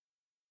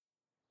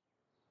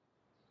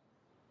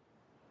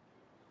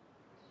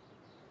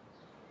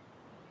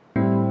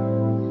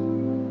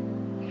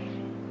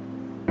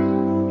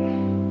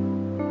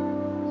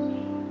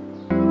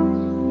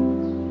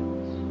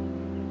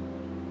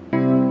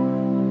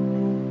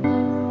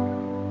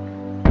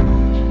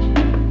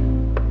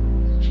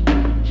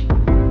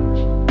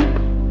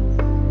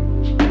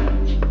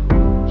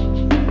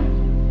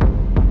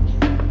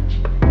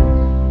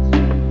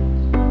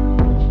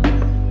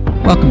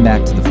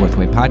Welcome back to the Fourth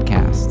Way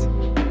Podcast.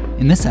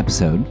 In this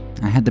episode,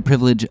 I had the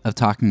privilege of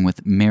talking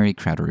with Mary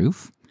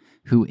Crauderueff,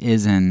 who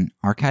is an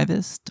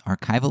archivalist,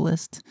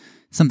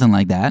 something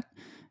like that,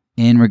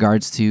 in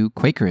regards to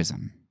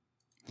Quakerism.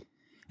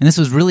 And this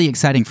was really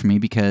exciting for me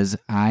because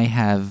I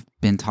have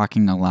been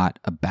talking a lot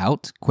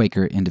about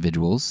Quaker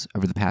individuals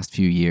over the past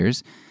few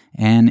years,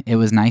 and it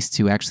was nice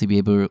to actually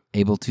be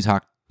able to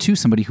talk to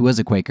somebody who was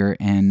a Quaker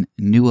and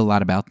knew a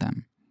lot about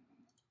them.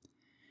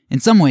 In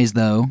some ways,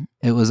 though,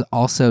 it was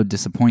also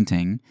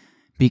disappointing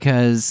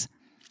because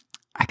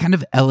I kind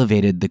of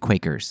elevated the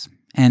Quakers,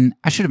 and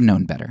I should have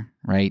known better,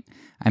 right?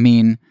 I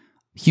mean,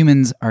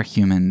 humans are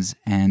humans,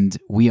 and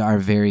we are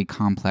very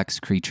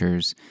complex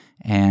creatures,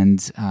 and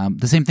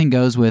the same thing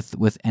goes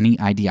with any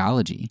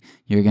ideology.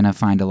 You're going to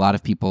find a lot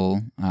of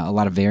people, a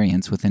lot of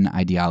variance within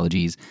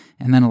ideologies,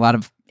 and then a lot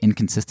of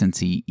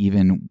inconsistency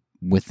even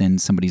within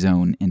somebody's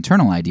own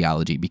internal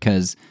ideology,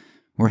 because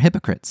we're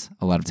hypocrites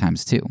a lot of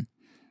times too,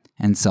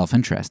 and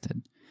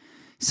self-interested.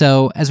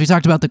 So as we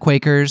talked about the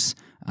Quakers,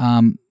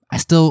 I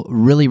still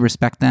really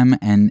respect them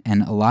and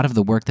a lot of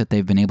the work that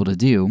they've been able to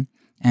do,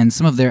 and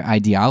some of their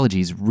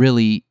ideologies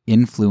really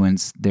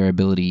influence their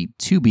ability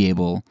to be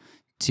able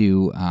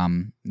to,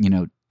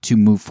 to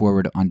move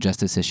forward on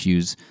justice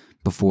issues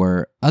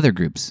before other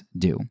groups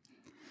do.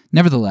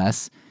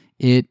 Nevertheless,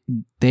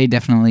 they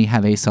definitely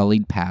have a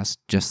solid past,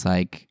 just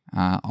like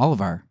all of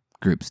our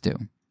groups do.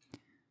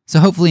 So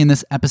hopefully in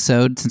this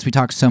episode, since we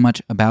talk so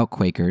much about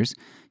Quakers,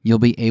 you'll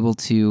be able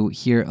to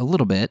hear a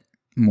little bit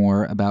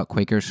more about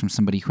Quakers from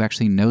somebody who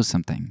actually knows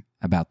something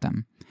about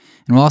them.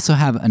 And we'll also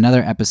have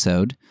another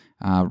episode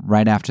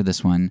right after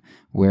this one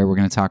where we're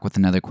going to talk with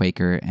another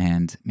Quaker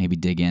and maybe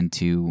dig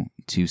into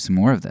some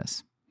more of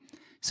this.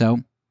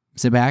 So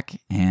sit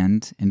back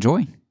and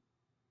enjoy.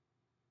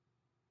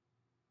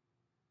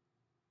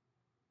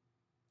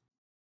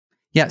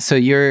 Yeah, so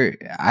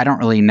I don't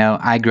really know.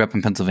 I grew up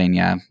in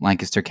Pennsylvania,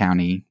 Lancaster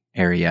County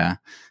area.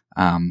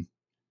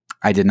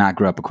 I did not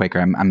grow up a Quaker.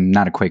 I'm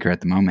not a Quaker at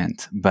the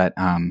moment, but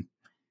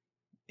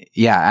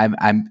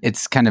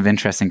it's kind of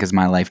interesting because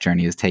my life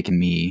journey has taken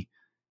me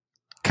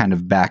kind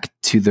of back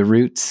to the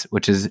roots,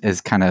 which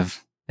is kind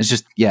of, it's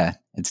just,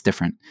 it's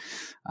different.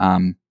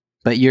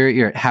 But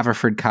you're at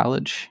Haverford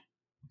College?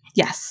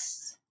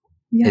 Yes.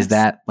 Is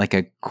that like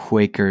a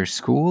Quaker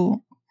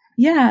school?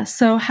 Yeah,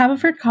 so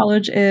Haverford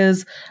College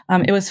is,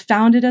 it was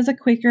founded as a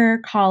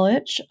Quaker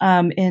college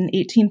in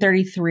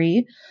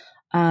 1833,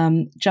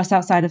 just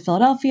outside of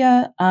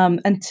Philadelphia.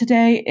 And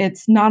today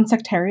it's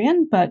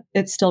non-sectarian, but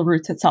it still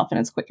roots itself in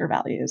its Quaker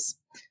values.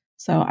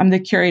 So I'm the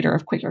curator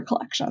of Quaker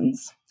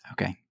collections.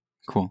 Okay,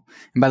 cool.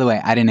 And by the way,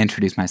 I didn't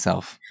introduce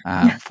myself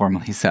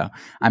formally, so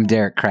I'm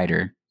Derek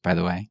Kreider, by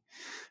the way.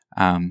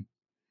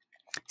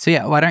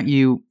 Why don't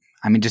you...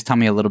 just tell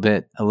me a little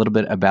bit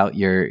about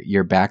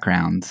your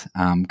background,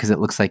 because it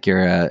looks like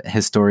you're a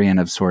historian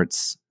of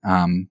sorts,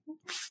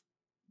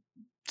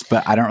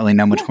 but I don't really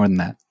know much more than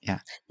that. Yeah.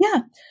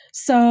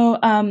 So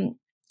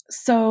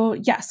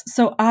yes.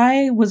 So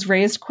I was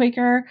raised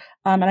Quaker,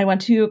 and I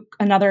went to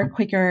another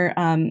Quaker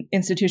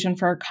institution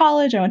for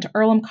college. I went to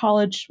Earlham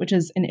College, which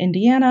is in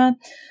Indiana,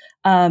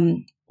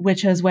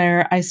 which is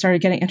where I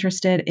started getting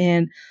interested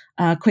in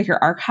Quaker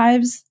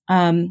archives.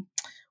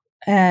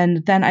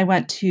 And then I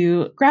went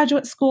to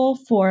graduate school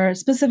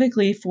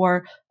specifically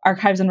for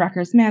archives and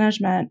records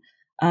management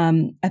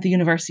at the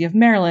University of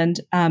Maryland.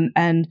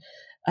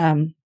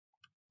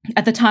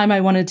 At the time,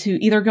 I wanted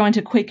to either go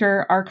into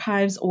Quaker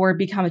archives or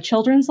become a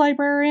children's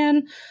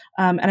librarian.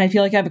 And I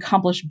feel like I've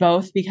accomplished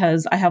both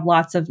because I have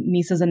lots of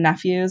nieces and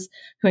nephews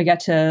who I get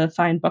to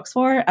find books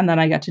for, and then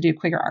I get to do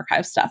Quaker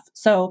archive stuff.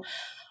 So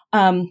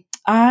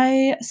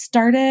I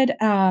started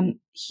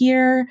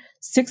here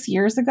 6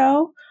 years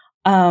ago.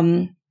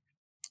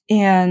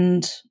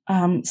 And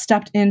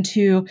stepped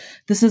into,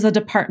 this is a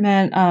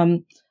department,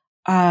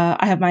 I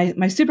have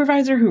my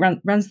supervisor who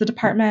runs the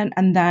department,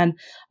 and then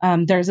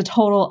there's a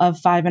total of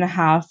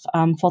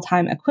 5.5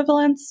 full-time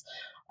equivalents,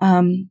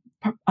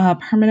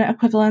 permanent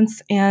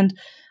equivalents, and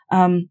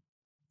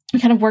we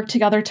kind of work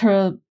together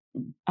to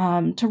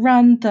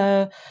run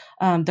the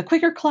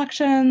Quaker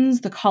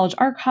collections, the college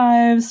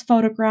archives,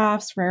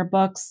 photographs, rare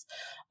books,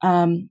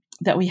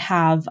 that we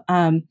have.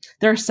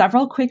 There are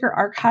several Quaker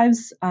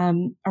archives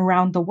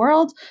around the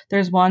world.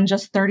 There's one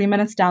just 30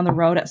 minutes down the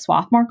road at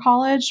Swarthmore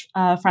College,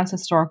 Friends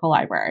Historical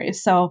Library.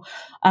 So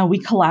we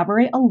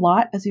collaborate a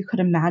lot, as you could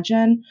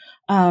imagine.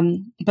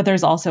 But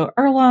there's also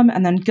Earlham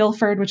and then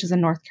Guilford, which is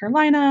in North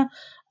Carolina.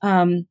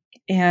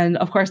 And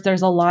of course,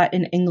 there's a lot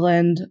in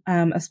England,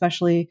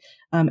 especially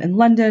in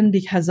London,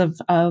 because of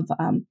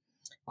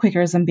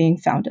Quakerism being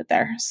founded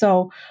there.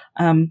 So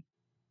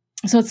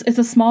it's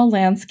a small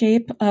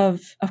landscape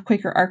of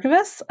Quaker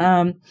archivists,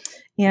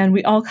 and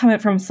we all come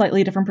from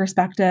slightly different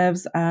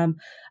perspectives.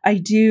 I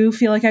do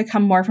feel like I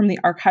come more from the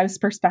archives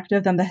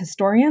perspective than the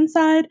historian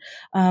side,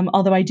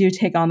 although I do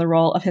take on the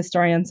role of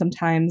historian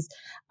sometimes.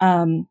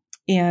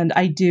 and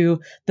I do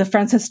the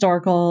Friends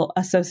Historical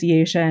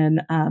Association,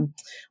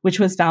 which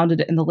was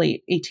founded in the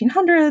late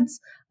 1800s,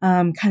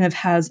 kind of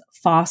has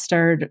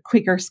fostered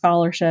Quaker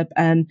scholarship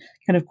and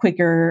kind of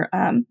Quaker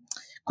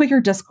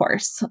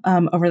discourse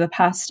over the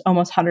past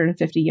almost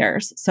 150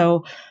 years.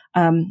 So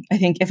I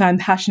think if I'm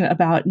passionate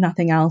about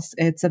nothing else,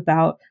 it's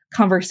about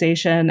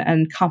conversation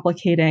and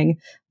complicating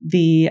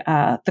the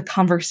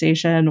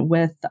conversation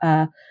with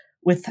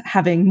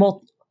having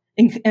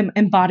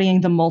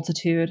embodying the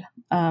multitude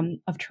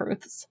of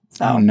truths.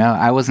 So. Oh no,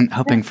 I wasn't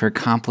hoping for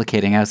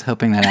complicating. I was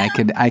hoping that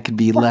I could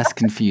be less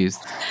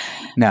confused.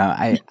 No,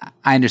 I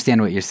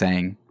understand what you're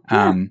saying.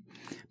 Yeah.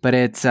 But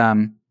it's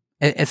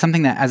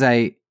something that as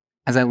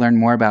I learned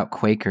more about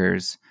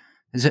Quakers,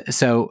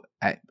 so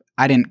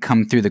I didn't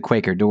come through the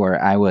Quaker door.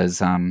 I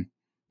was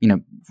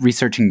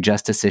researching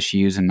justice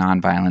issues and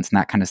nonviolence and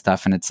that kind of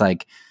stuff. And it's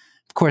like,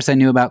 of course, I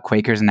knew about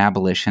Quakers and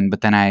abolition,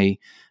 but then I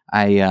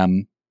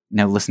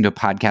listened to a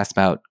podcast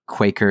about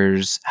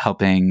Quakers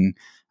helping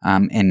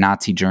in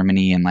Nazi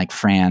Germany and like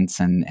France,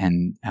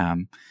 and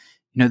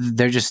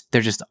they're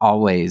just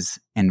always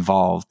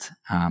involved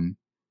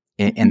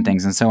in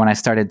things. And so when I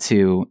started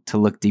to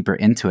look deeper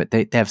into it,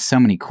 they have so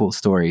many cool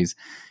stories.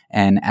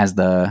 And as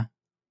the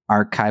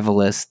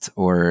archivalist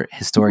or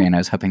historian, I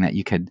was hoping that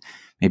you could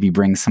maybe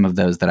bring some of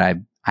those that I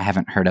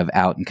haven't heard of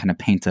out and kind of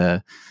paint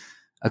a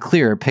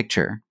clearer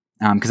picture.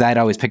 Because I had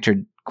always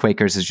pictured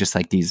Quakers as just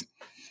like these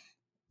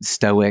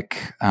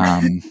stoic,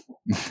 I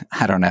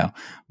don't know,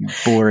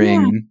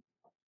 boring. Yeah.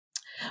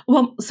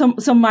 Well,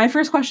 so my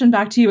first question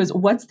back to you is,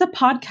 what's the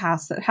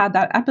podcast that had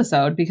that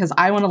episode? Because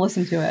I want to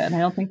listen to it, and I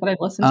don't think that I've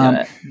listened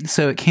to it.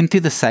 So it came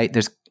through the site.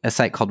 There's a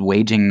site called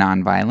Waging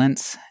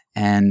Nonviolence,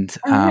 and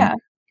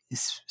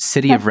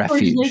City That's of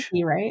Refuge.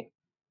 Lakey, right?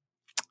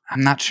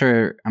 I'm not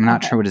sure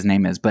what his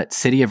name is, but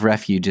City of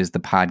Refuge is the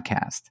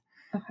podcast.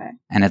 Okay.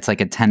 And it's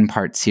like a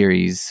 10-part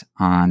series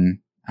on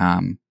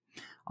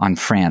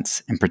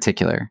France in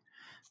particular.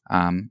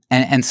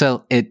 And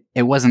so it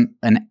wasn't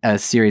a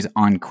series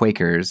on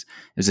Quakers. It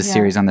was a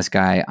series on this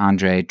guy,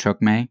 Andre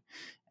Trocme.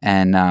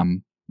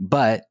 And,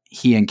 but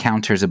he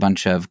encounters a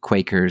bunch of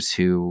Quakers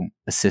who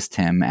assist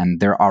him, and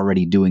they're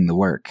already doing the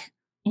work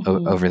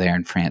over there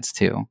in France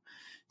too.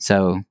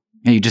 So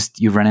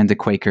you run into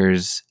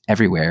Quakers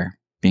everywhere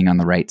being on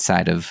the right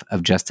side of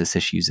justice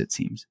issues, it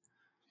seems.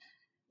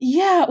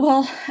 Yeah,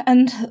 well,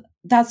 and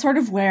that's sort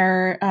of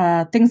where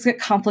things get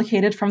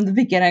complicated from the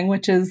beginning,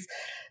 which is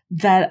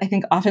that I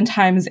think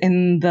oftentimes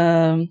in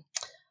the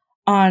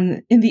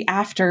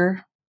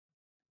aftermath,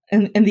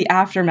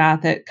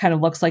 it kind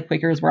of looks like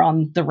Quakers were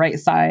on the right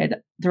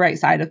side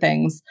of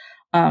things.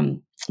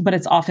 But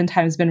it's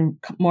oftentimes been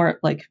more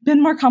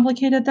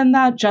complicated than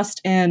that,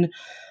 just in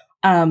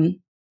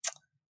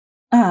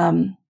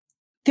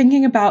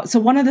thinking about. So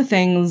one of the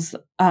things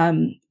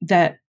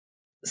that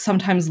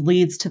sometimes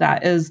leads to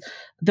that is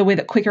the way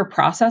that Quaker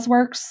process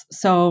works.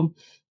 So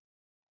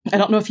I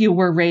don't know if you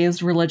were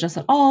raised religious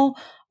at all,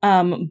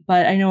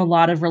 but I know a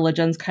lot of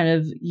religions kind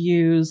of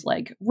use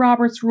like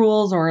Robert's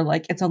rules, or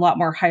like it's a lot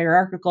more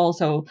hierarchical.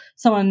 So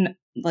someone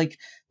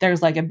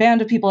there's like a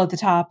band of people at the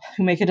top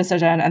who make a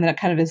decision, and then it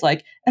kind of is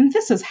like, and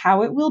this is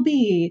how it will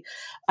be.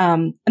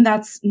 And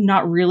that's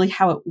not really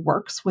how it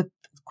works with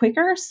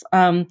Quakers.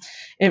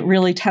 It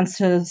really tends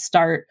to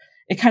start,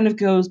 it kind of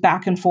goes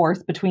back and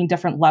forth between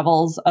different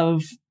levels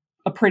of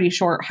a pretty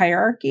short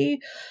hierarchy.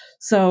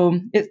 So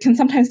it can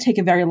sometimes take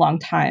a very long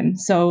time.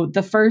 So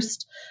the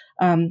first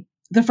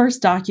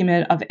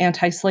document of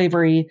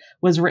anti-slavery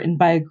was written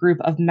by a group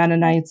of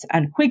Mennonites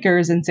and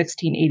Quakers in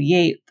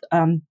 1688.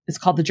 It's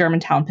called the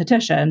Germantown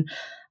Petition.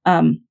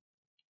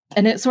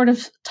 And it sort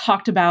of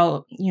talked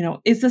about,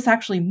 is this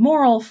actually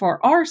moral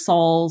for our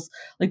souls?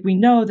 Like, we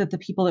know that the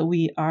people that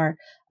we are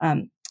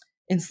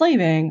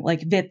enslaving,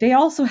 like that they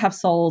also have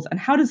souls, and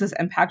how does this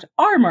impact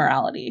our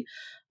morality?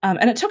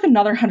 And it took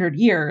another 100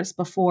 years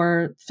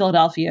before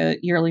Philadelphia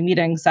Yearly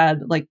Meeting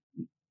said, like,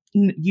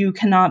 you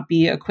cannot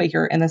be a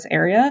Quaker in this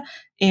area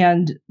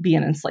and be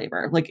an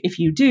enslaver. Like, if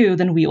you do,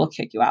 then we will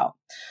kick you out.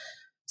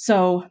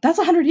 So that's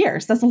 100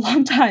 years. That's a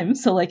long time.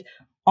 So like,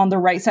 on the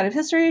right side of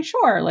history,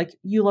 sure. Like,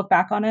 you look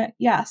back on it.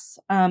 Yes.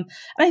 And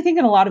I think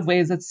in a lot of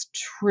ways, it's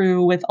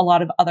true with a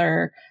lot of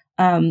other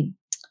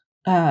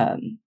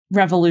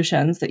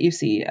revolutions that you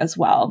see as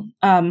well.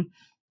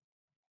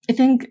 I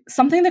think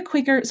something that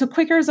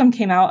Quakerism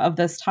came out of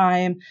this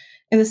time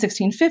in the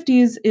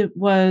 1650s. It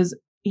was,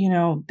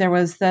 there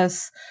was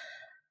this,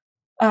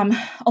 a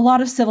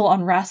lot of civil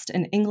unrest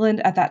in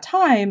England at that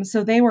time.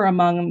 So they were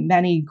among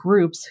many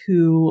groups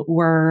who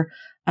were,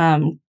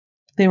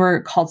 they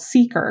were called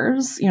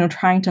seekers,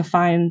 trying to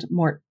find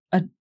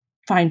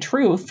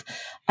truth.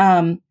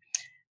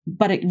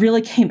 But it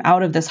really came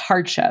out of this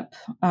hardship,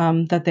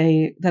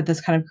 that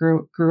this kind of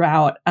grew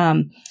out.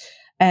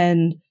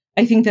 And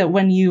I think that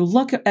when you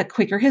look at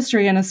Quaker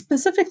history, and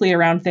specifically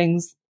around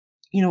things,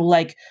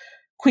 like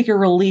Quaker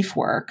relief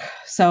work,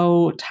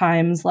 so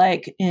times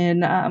like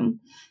in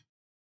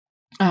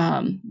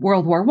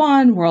World War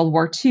I, World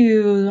War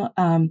II,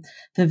 the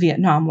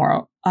Vietnam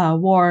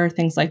War,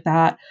 things like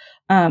that,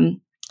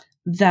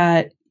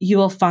 that you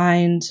will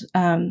find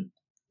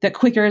that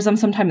Quakerism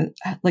sometimes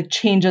like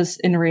changes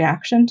in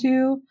reaction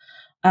to.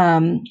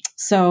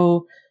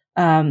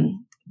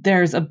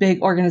 There's a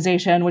big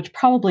organization, which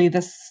probably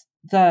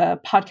the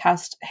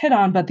podcast hit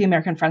on, but the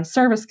American Friends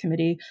Service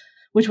Committee,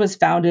 which was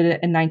founded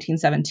in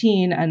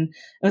 1917. And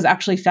it was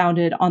actually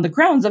founded on the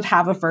grounds of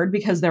Haverford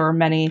because there were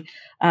many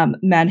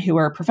men who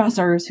were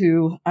professors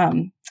who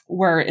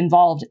were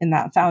involved in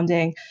that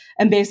founding,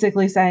 and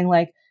basically saying,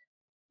 like,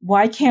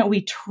 why can't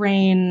we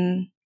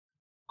train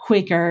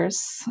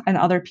Quakers and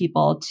other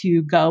people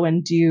to go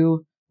and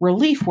do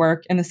relief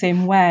work in the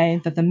same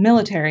way that the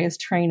military is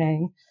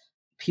training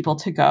people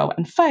to go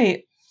and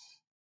fight?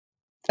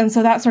 And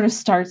so that sort of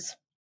starts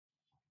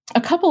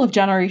a couple of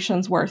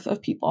generations worth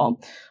of people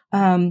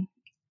going,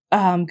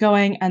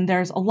 and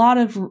there's a lot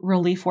of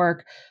relief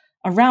work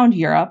around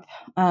Europe,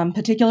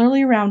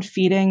 particularly around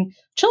feeding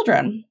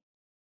children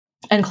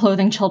and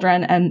clothing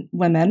children and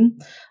women,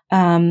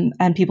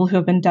 and people who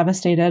have been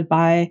devastated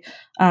by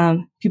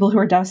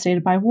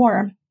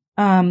war.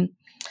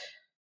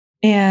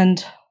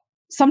 And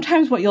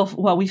sometimes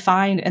what we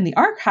find in the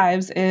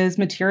archives is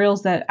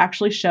materials that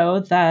actually show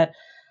that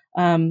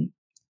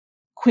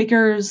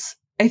Quakers,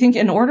 I think,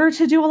 in order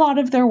to do a lot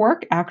of their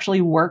work,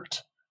 actually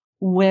worked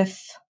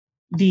with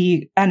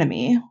the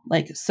enemy.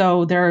 Like,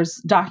 so there's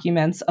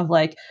documents of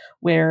like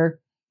where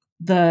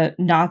the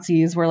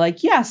Nazis were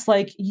like, yes,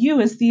 like you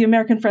as the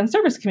American Friends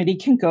Service Committee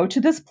can go to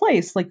this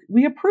place. Like,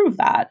 we approve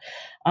that.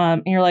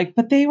 And you're like,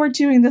 but they were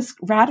doing this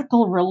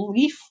radical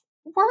relief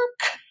work,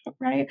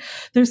 right?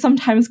 There's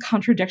sometimes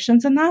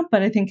contradictions in that,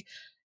 but I think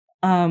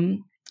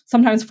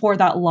sometimes for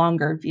that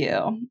longer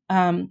view.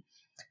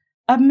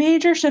 A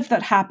major shift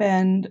that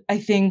happened, I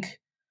think,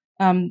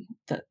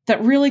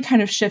 that really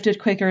kind of shifted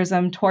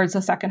Quakerism towards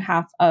the second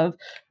half of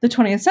the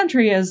 20th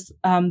century is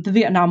the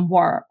Vietnam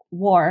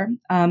War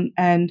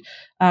and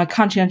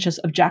conscientious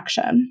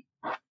objection.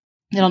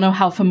 I don't know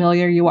how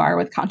familiar you are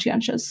with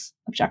conscientious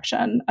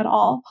objection at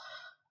all.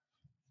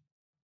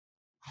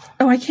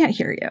 Oh, I can't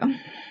hear you.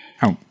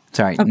 Oh,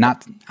 sorry. Okay.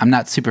 I'm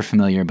not super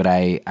familiar, but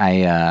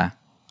I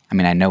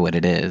mean, I know what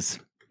it is.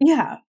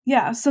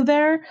 Yeah. So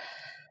they're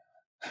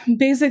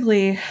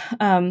basically,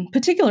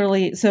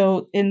 particularly,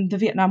 so in the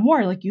Vietnam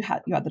War, like you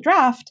had the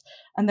draft,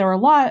 and there were a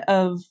lot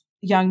of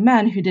young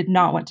men who did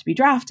not want to be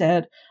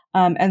drafted,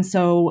 and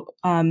so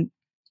a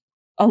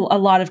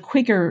lot of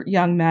Quaker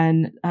young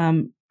men,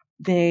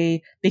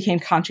 they became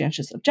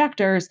conscientious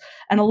objectors,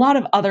 and a lot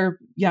of other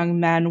young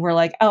men were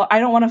like, "Oh, I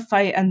don't want to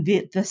fight, and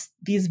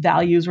these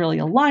values really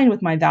align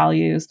with my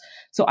values,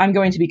 so I'm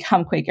going to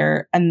become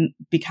Quaker and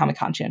become a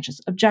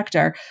conscientious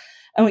objector."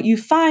 And what you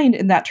find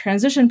in that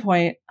transition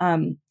point,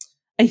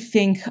 I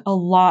think a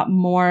lot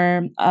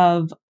more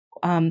of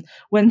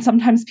when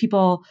sometimes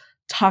people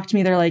talk to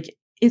me, they're like,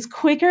 is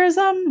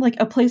Quakerism like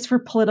a place for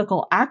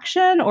political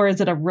action, or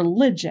is it a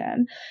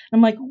religion?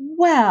 I'm like,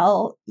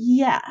 well,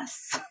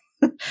 yes.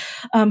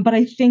 But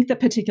I think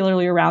that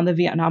particularly around the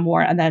Vietnam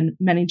War and then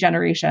many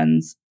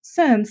generations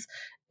since,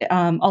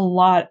 a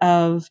lot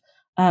of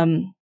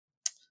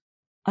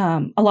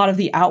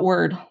the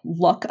outward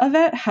look of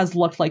it has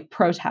looked like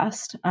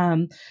protest.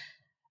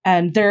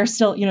 And there are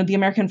still, the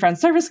American Friends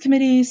Service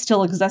Committee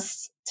still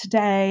exists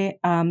today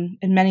in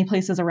many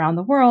places around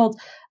the world,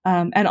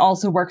 and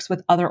also works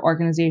with other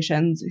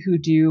organizations who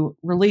do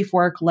relief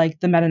work, like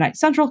the Mennonite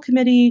Central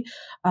Committee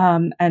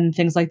and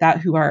things like that,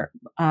 who are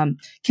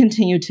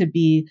continue to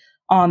be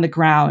on the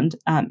ground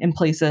in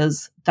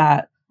places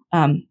that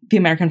the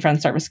American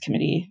Friends Service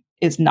Committee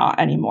is not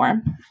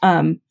anymore.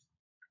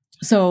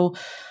 So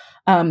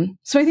I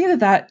think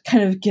that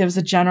kind of gives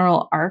a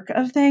general arc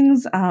of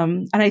things.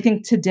 And I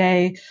think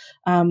today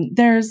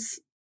there's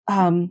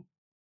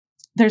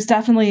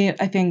definitely,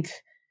 I think,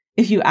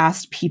 if you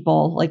asked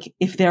people, like,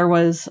 if there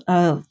was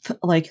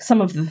like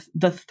some of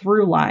the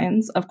through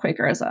lines of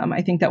Quakerism,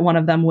 I think that one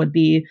of them would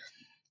be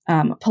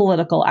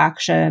political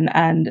action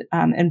and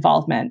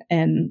involvement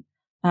in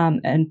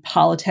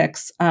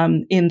politics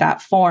in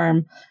that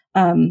form.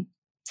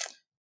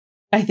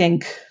 I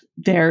think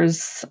there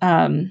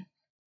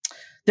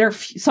are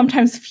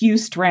sometimes few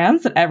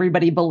strands that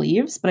everybody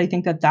believes, but I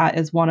think that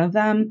is one of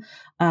them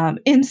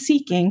in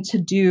seeking to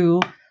do,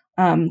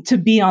 to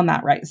be on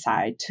that right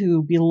side,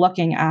 to be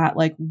looking at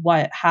like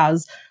what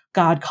has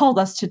God called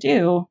us to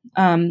do,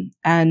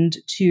 and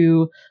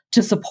to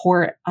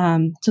support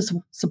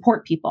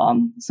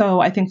people.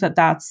 So I think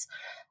that's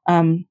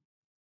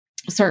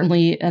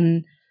certainly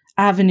an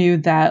avenue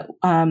that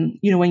when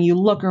you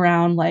look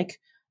around, like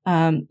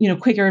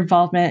Quaker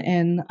involvement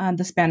in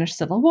the Spanish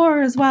Civil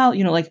War as well,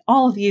 like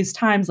all of these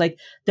times, like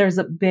there's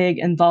a big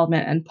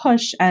involvement and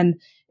push, and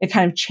it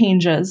kind of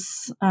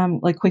changes,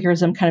 like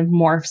Quakerism kind of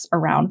morphs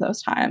around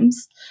those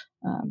times.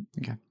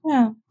 Okay.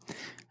 Yeah.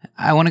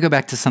 I want to go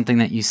back to something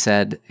that you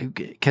said,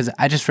 because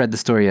I just read the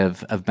story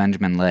of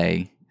Benjamin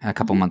Lay a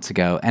couple months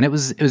ago, and it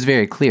was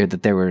very clear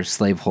that there were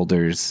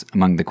slaveholders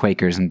among the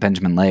Quakers, and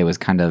Benjamin Lay was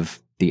kind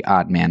of the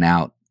odd man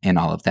out in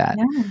all of that.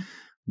 Yeah.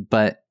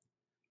 But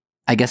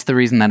I guess the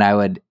reason that I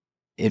would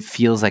it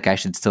feels like I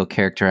should still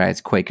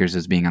characterize Quakers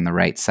as being on the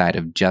right side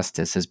of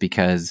justice is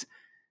because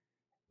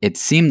it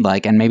seemed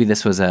like, and maybe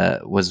this was a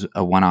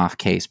one-off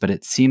case, but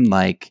it seemed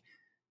like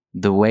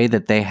the way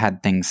that they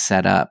had things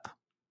set up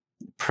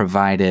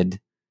provided,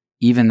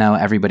 even though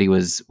everybody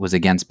was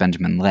against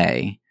Benjamin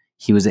Lay,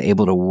 he was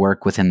able to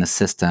work within the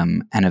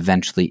system and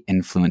eventually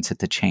influence it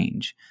to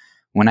change.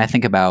 When I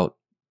think about,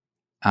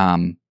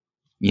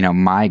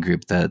 my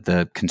group,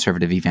 the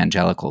conservative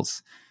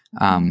evangelicals,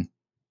 the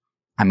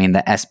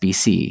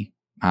SBC,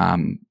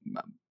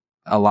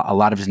 a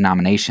lot of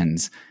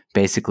denominations,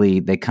 basically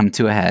they come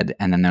to a head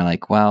and then they're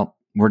like, well,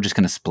 we're just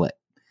going to split.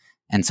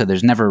 And so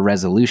there's never a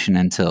resolution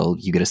until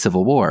you get a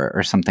civil war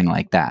or something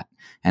like that.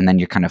 And then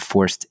you're kind of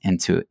forced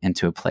into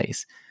a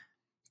place.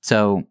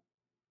 So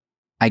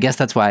I guess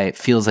that's why it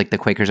feels like the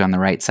Quakers are on the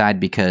right side,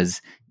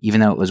 because even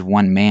though it was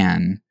one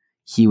man,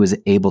 he was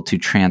able to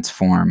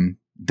transform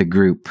the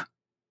group,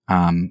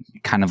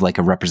 kind of like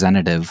a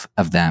representative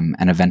of them.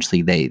 And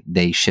eventually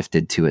they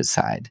shifted to his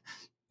side.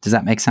 Does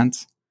that make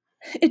sense?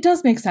 It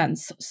does make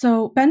sense.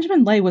 So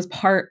Benjamin Lay was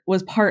part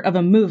of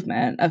a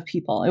movement of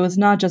people. It was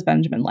not just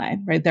Benjamin Lay,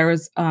 right? There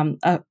was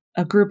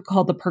a group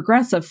called the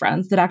Progressive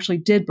Friends that actually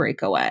did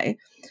break away,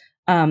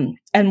 and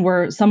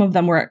some of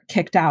them were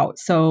kicked out.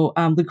 So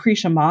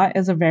Lucretia Mott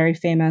is a very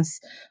famous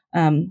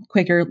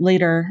Quaker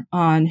later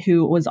on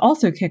who was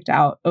also kicked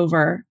out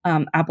over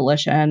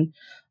abolition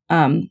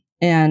and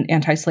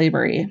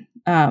anti-slavery,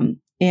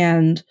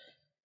 and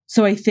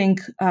so I think.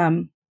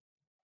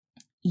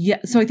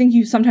 So I think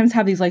you sometimes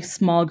have these like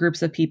small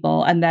groups of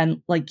people, and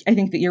then like I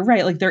think that you're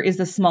right. Like there is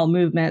this small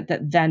movement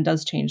that then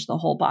does change the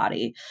whole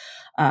body.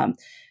 I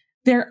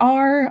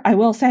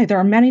will say, there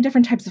are many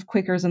different types of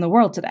Quakers in the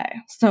world today.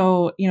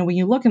 So when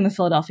you look in the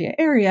Philadelphia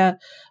area,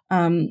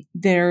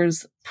 there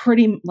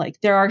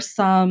are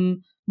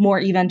some more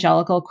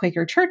evangelical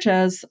Quaker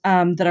churches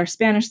that are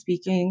Spanish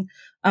speaking,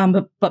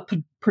 but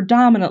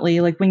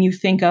predominantly, like when you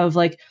think of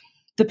like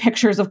the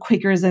pictures of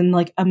Quakers in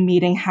like a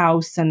meeting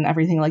house and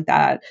everything like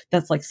that,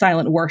 that's like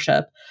silent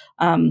worship.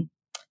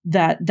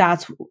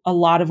 That's a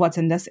lot of what's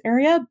in this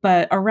area.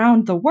 But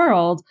around the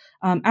world,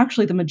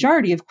 actually the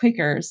majority of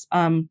Quakers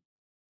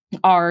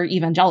are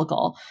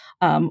evangelical,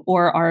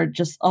 or are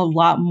just a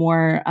lot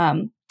more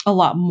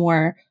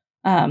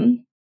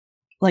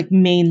like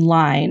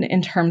mainline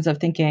in terms of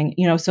thinking,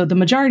 so the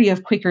majority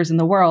of Quakers in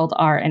the world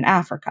are in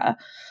Africa,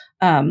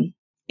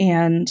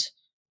 and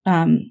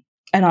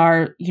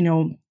are,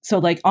 so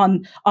like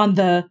on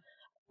the,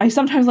 I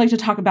sometimes like to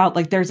talk about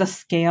like there's a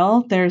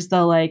scale, there's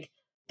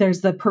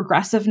the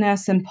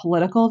progressiveness and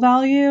political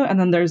value, and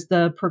then there's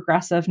the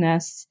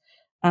progressiveness,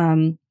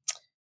 and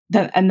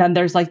then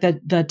there's like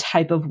the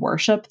type of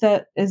worship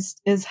that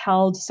is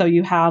held. So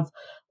you have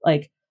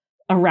like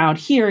around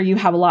here, you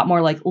have a lot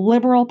more like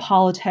liberal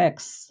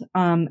politics,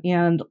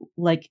 and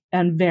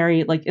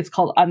very like it's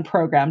called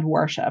unprogrammed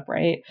worship,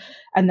 right?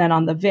 And then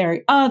on the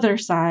very other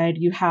side,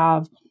 you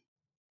have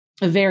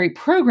a very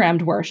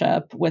programmed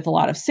worship with a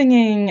lot of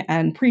singing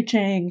and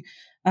preaching,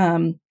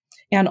 and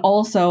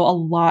also a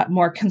lot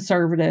more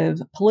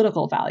conservative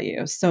political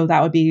values. So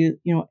that would be,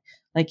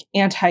 like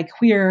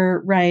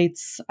anti-queer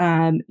rights,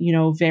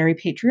 very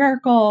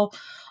patriarchal,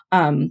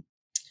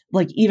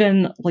 like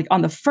even like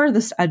on the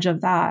furthest edge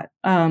of that,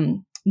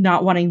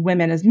 not wanting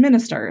women as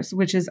ministers,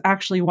 which is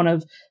actually one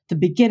of the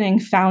beginning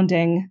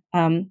founding,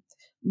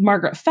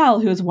 Margaret Fell,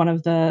 who is one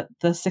of the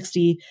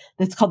 60,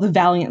 that's called the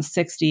Valiant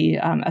 60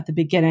 at the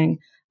beginning.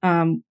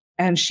 And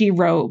she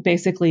wrote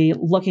basically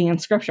looking in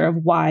scripture of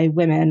why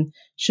women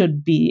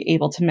should be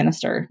able to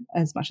minister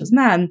as much as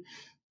men.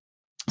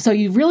 So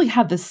you really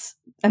have this,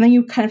 and then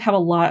you kind of have a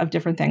lot of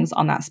different things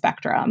on that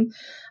spectrum.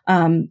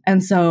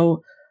 And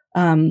so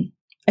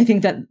I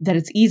think that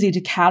it's easy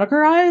to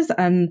categorize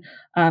and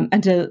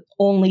to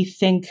only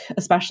think,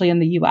 especially in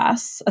the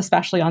U.S.,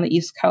 especially on the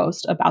East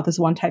Coast, about this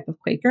one type of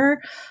Quaker.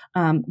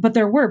 But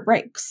there were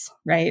breaks,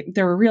 right?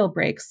 There were real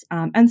breaks,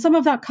 and some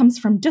of that comes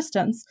from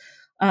distance.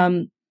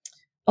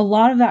 A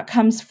lot of that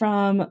comes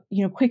from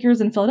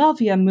Quakers in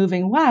Philadelphia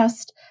moving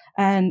west,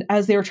 and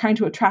as they were trying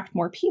to attract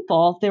more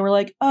people, they were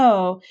like,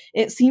 "Oh,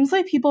 it seems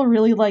like people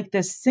really like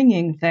this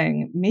singing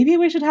thing. Maybe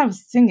we should have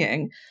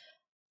singing."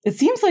 It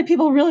seems like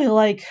people really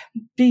like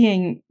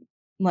being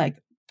like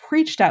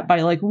preached at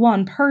by like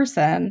one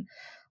person.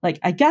 Like,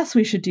 I guess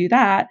we should do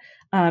that.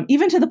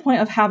 Even to the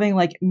point of having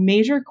like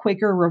major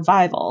Quaker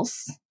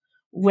revivals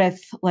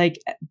with like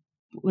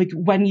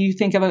when you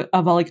think of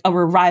a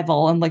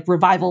revival and like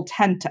revival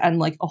tent and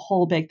like a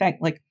whole big thing,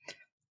 like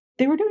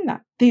they were doing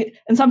that.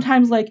 And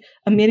sometimes like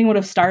a meeting would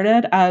have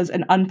started as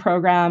an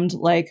unprogrammed,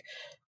 like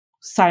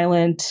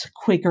silent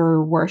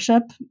Quaker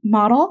worship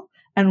model,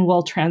 and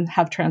will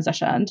have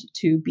transitioned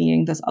to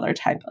being this other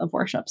type of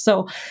worship.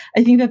 So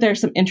I think that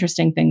there's some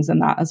interesting things in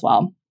that as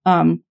well.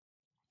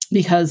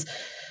 Because,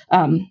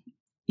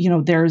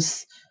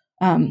 there's,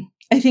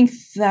 I think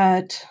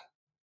that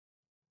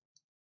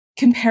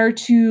compared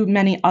to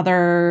many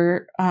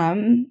other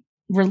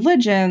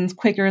religions,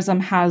 Quakerism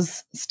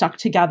has stuck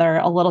together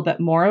a little bit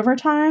more over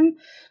time,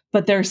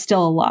 but there's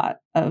still a lot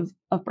of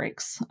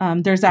breaks.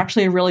 There's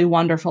actually a really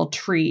wonderful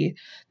tree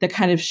that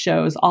kind of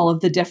shows all of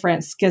the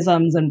different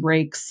schisms and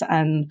breaks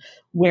and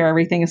where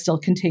everything is still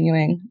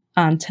continuing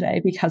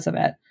today because of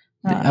it.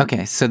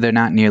 Okay, so they're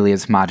not nearly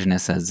as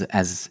homogenous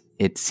as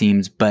it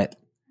seems, but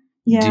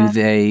do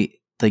they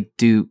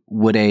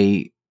would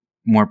a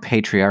more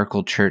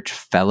patriarchal church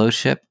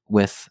fellowship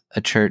with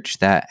a church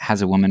that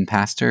has a woman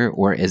pastor,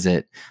 or is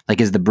it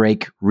is the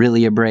break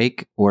really a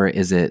break, or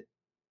is it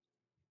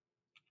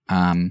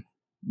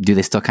do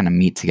they still kind of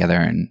meet together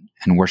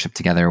and worship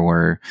together,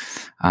 or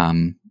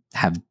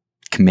have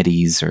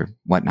committees or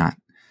whatnot?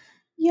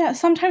 Yeah,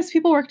 sometimes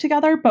people work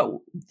together, but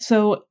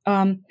so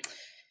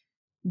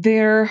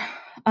there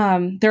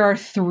are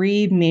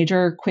three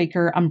major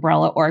Quaker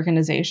umbrella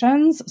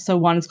organizations. So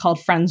one is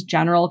called Friends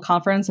General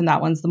Conference, and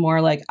that one's the more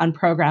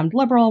unprogrammed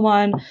liberal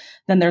one.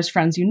 Then there's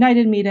Friends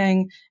United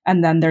Meeting,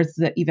 and then there's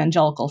the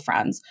Evangelical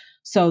Friends.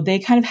 So they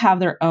kind of have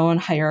their own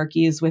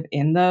hierarchies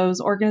within those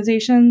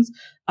organizations,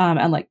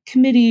 and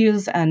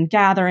committees and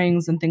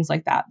gatherings and things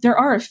like that. There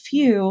are a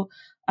few.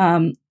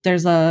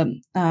 There's a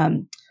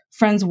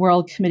Friends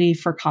World Committee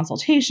for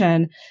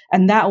Consultation,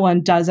 and that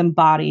one does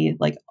embody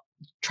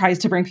tries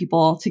to bring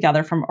people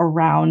together from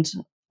around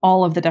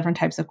all of the different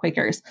types of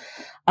Quakers.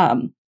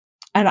 And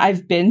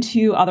I've been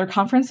to other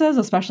conferences,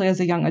 especially as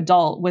a young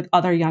adult, with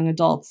other young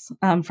adults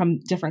from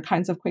different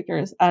kinds of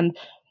Quakers. And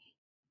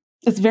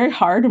it's very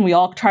hard, and we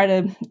all try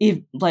to,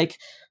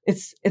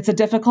 it's a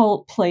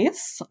difficult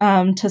place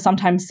to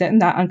sometimes sit in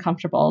that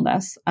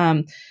uncomfortableness.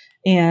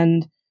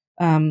 And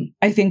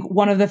I think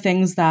one of the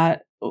things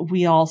that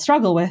we all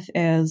struggle with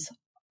is,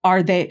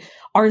 are they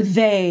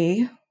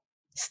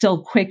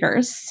still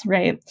Quakers,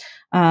 right?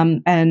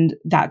 And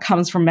that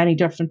comes from many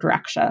different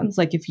directions.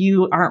 If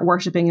you aren't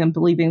worshiping and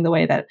believing the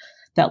way that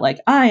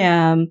I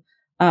am,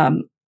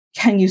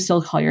 can you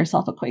still call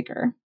yourself a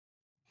Quaker?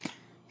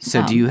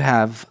 So do you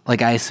have,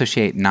 I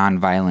associate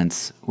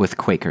nonviolence with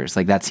Quakers.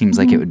 That seems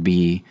like it would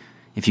be,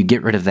 if you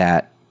get rid of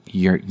that,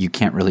 you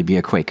can't really be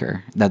a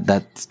Quaker.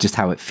 That's just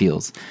how it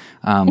feels.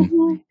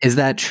 Is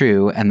that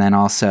true? And then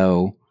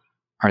also,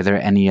 are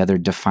there any other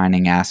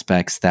defining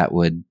aspects that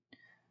would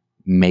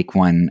make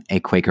one a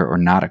Quaker or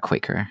not a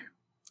Quaker?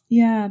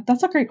 Yeah,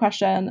 that's a great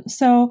question.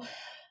 So,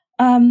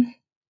 I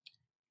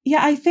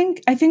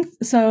think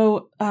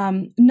so.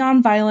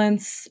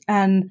 Nonviolence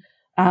and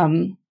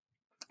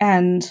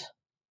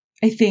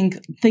I think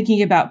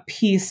thinking about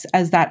peace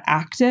as that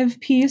active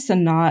peace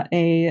and not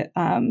a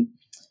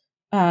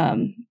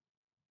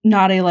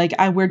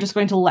we're just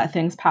going to let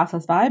things pass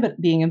us by,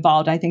 but being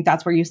involved. I think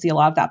that's where you see a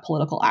lot of that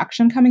political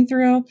action coming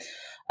through.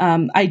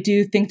 I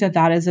do think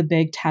that is a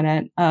big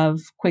tenet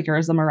of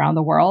Quakerism around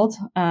the world.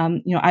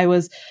 I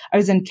was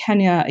in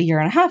Kenya a year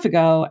and a half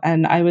ago,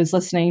 and I was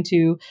listening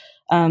to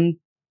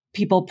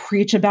people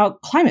preach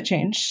about climate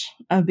change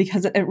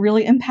because it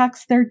really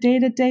impacts their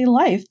day-to-day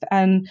life,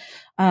 and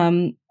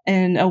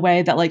in a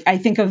way that I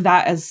think of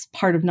that as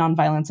part of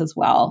nonviolence as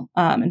well,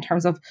 in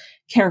terms of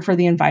care for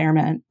the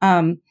environment.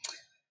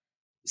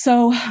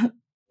 So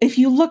if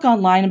you look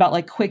online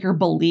about Quaker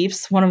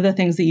beliefs, one of the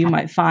things that you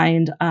might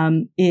find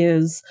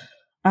is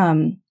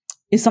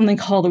something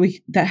called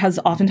that has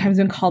oftentimes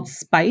been called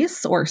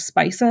spice or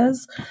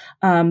spices,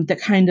 that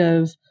kind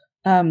of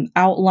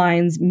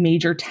outlines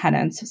major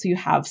tenets. So you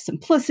have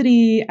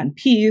simplicity and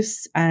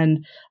peace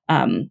and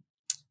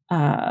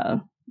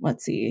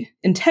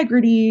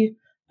integrity,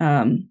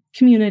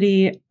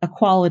 community,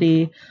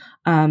 equality,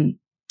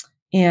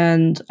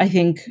 and I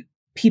think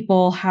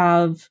people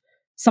have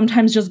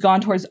sometimes just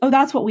gone towards,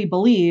 that's what we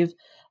believe,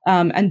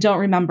 and don't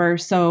remember.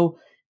 So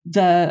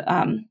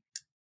the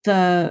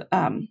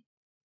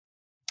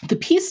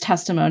peace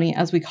testimony,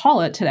 as we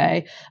call it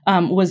today,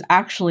 was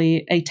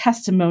actually a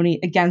testimony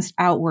against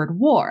outward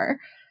war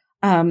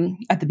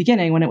at the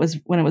beginning when it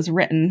was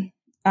written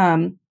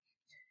in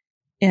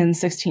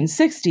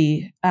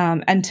 1660.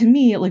 And to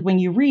me, when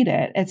you read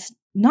it, it's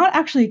not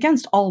actually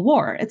against all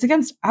war; it's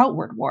against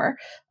outward war.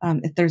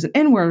 If there's an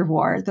inward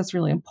war, that's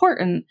really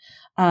important.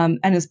 And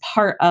is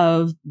part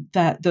of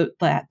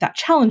that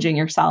challenging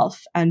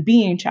yourself and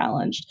being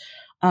challenged,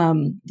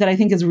 that I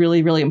think is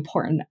really, really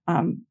important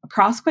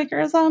across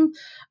Quakerism,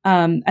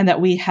 and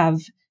that we have.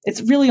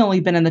 It's really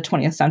only been in the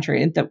 20th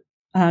century, the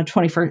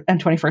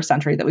 21st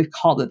century, that we've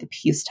called it the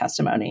peace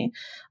testimony,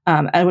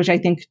 which I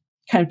think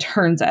kind of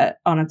turns it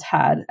on its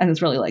head and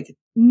is really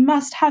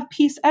must have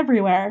peace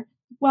everywhere.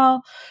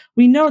 Well,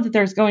 we know that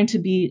there's going to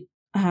be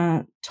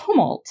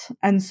tumult,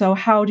 and so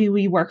how do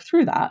we work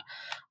through that?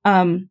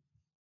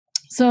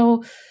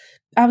 So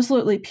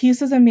absolutely,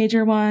 peace is a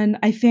major one.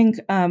 I think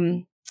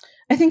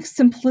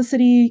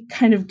simplicity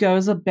kind of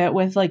goes a bit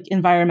with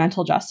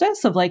environmental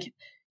justice of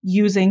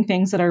using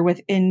things that are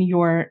within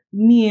your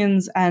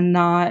means and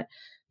not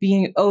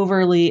being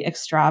overly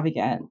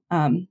extravagant.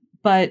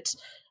 But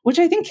which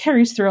I think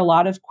carries through a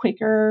lot of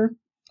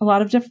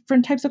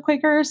different types of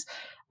Quakers.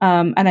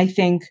 And I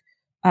think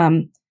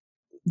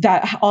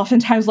that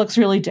oftentimes looks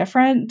really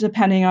different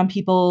depending on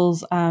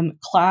people's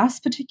class,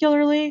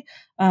 particularly.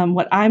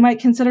 What I might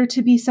consider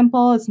to be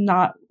simple is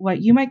not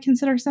what you might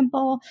consider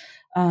simple.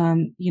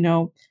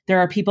 There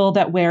are people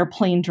that wear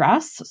plain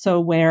dress, so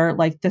wear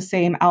like the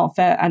same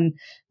outfit, and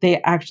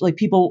they actually,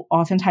 people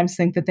oftentimes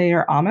think that they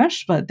are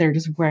Amish, but they're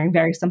just wearing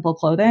very simple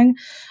clothing.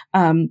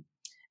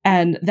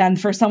 And then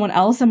for someone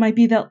else, it might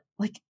be that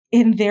like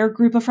in their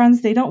group of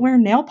friends, they don't wear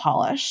nail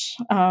polish.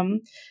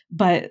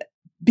 But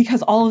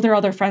because all of their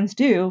other friends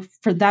do,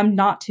 for them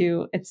not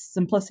to, it's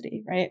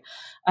simplicity, right?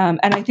 And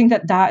I think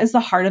that is the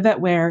heart of it,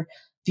 where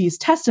these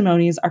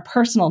testimonies are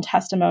personal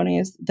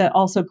testimonies that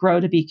also grow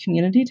to be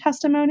community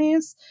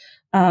testimonies.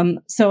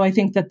 So I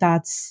think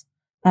that's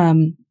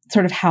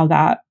sort of how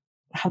that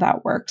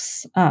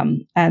works.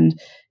 And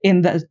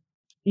in the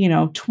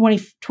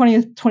 20th,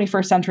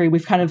 21st century,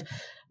 we've kind of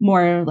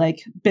more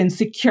like been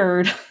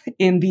secured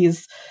in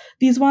these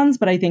ones.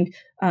 But I think,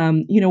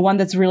 one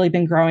that's really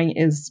been growing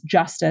is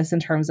justice in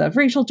terms of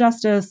racial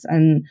justice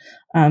and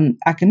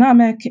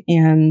economic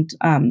and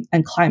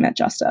climate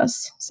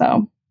justice.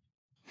 So.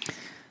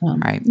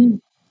 Right.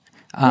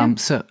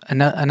 So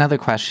another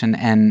question,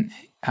 and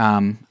I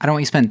don't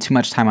want you to spend too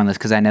much time on this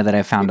because I know that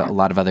I found a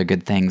lot of other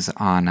good things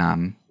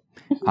on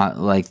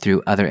like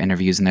through other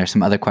interviews, and there's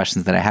some other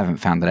questions that I haven't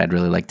found that I'd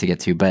really like to get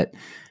to, but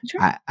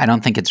sure. I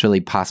don't think it's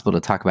really possible to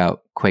talk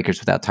about Quakers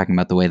without talking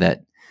about the way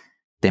that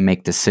they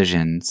make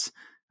decisions,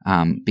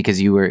 because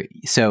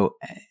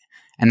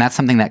and that's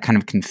something that kind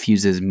of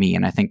confuses me,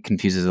 and I think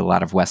confuses a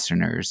lot of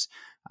Westerners.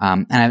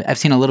 And I've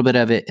seen a little bit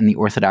of it in the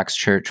Orthodox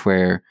Church,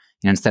 where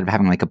instead of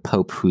having like a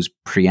pope who's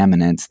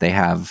preeminent, they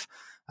have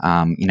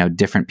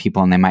different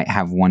people, and they might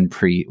have one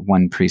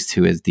priest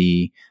who is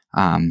the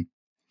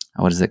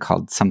what is it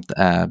called?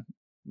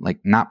 Like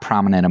not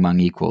prominent among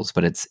equals,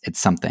 but it's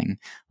something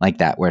like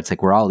that, where it's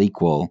like we're all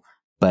equal,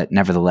 but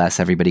nevertheless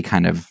everybody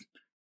kind of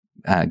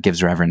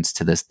gives reverence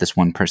to this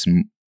one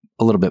person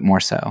a little bit more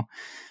so.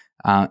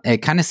 It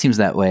kind of seems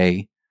that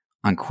way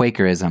on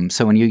Quakerism.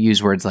 So when you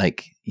use words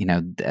like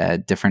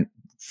different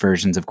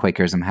versions of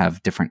Quakerism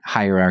have different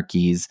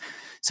hierarchies.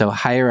 So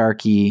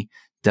hierarchy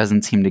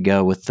doesn't seem to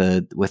go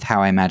with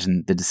how I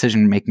imagine the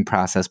decision-making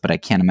process, but I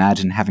can't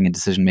imagine having a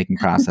decision-making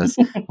process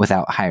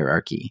without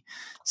hierarchy.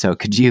 So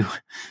could you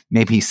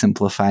maybe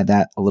simplify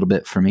that a little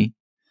bit for me?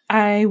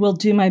 I will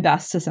do my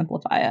best to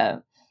simplify it.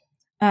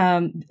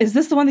 Is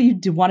this the one that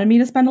you wanted me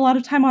to spend a lot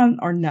of time on,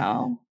 or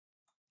no?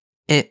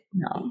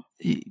 No.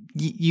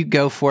 You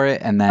go for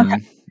it, and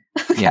then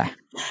okay. Yeah.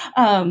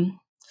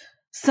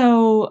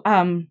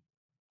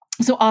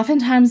 So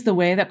oftentimes the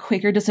way that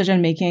Quaker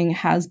decision making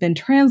has been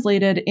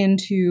translated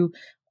into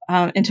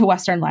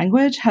Western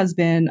language has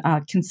been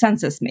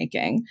consensus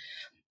making,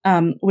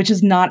 which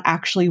is not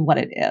actually what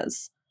it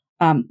is.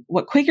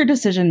 What Quaker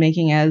decision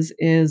making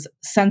is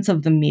sense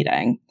of the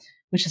meeting,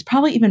 which is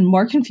probably even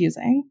more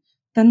confusing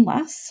than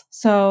less.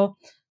 So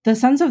the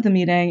sense of the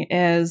meeting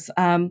is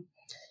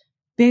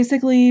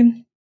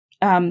basically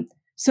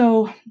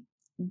so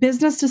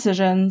business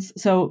decisions.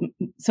 So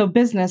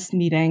business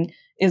meeting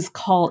is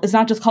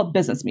not just called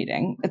business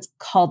meeting. It's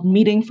called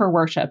meeting for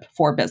worship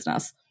for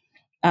business.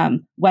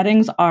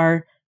 Weddings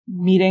are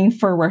meeting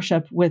for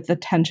worship with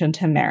attention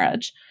to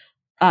marriage.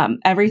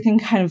 Everything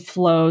kind of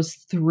flows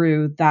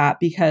through that,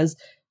 because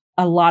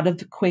a lot of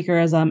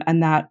Quakerism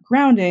and that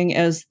grounding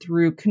is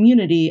through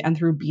community and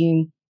through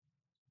being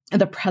in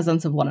the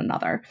presence of one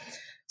another.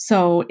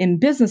 So in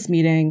business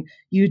meeting,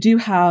 you do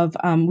have,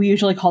 we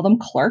usually call them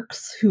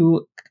clerks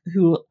who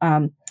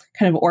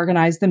kind of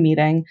organize the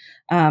meeting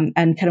and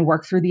kind of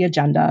work through the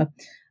agenda.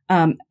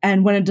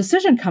 And when a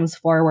decision comes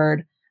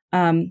forward,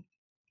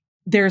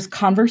 there's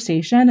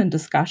conversation and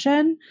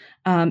discussion.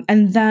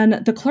 And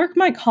then the clerk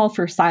might call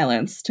for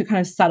silence to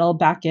kind of settle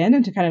back in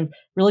and to kind of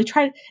really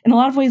try, in a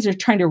lot of ways, they're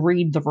trying to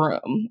read the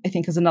room, I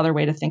think is another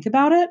way to think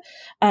about it.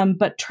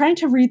 But trying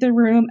to read the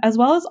room, as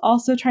well as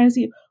also trying to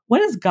see,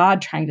 what is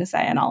God trying to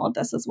say in all of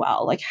this as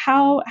well? Like,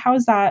 how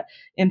is that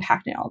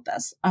impacting all of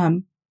this?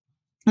 And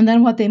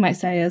then what they might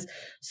say is,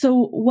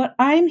 so what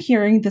I'm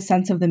hearing the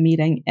sense of the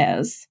meeting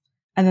is,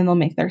 and then they'll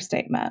make their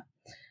statement.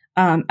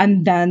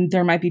 And then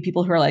there might be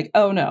people who are like,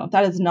 oh no,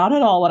 that is not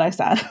at all what I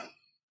said.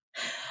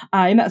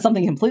 I meant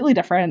something completely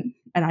different,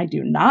 and I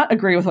do not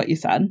agree with what you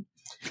said.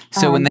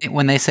 So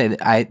when they say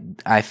that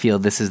I feel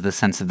this is the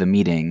sense of the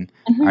meeting,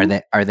 mm-hmm.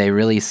 are they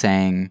really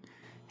saying,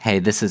 hey,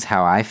 this is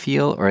how I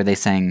feel, or are they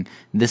saying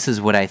this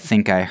is what I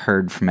think I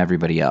heard from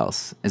everybody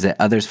else? Is it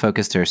others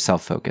focused or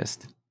self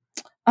focused?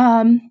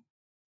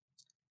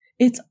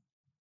 It's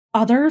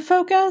other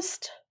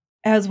focused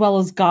as well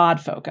as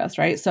God focused,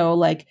 right?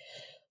 So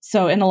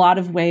in a lot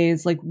of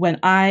ways, like when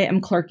I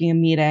am clerking a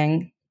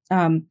meeting,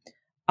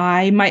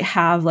 I might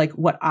have like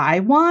what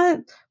I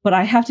want, but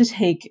I have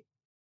to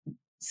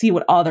see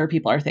what other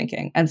people are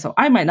thinking. And so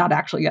I might not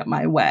actually get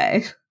my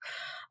way.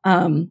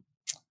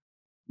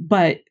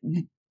 But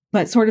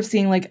sort of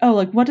seeing like, oh,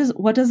 like what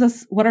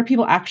are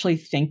people actually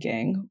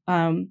thinking?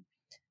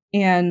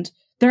 And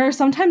there are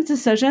sometimes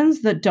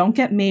decisions that don't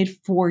get made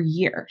for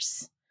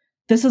years.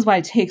 this is why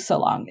it takes so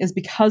long, is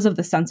because of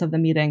the sense of the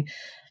meeting,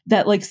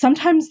 that like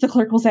sometimes the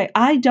clerk will say,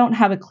 I don't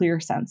have a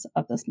clear sense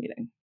of this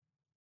meeting.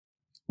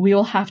 We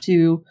will have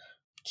to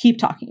keep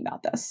talking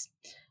about this.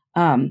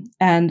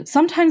 And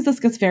sometimes this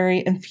gets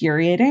very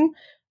infuriating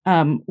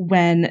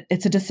when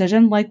it's a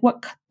decision like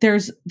there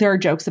are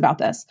jokes about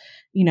this.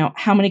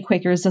 How many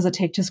Quakers does it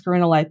take to screw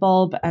in a light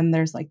bulb? And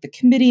there's like the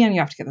committee, and you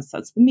have to get the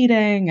sense of the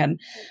meeting. And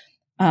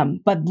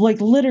but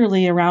like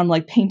literally around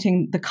like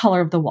painting the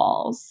color of the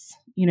walls,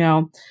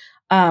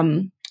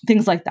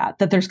 things like that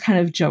there's kind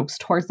of jokes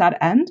towards that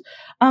end.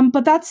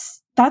 But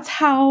that's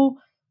how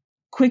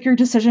Quaker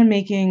decision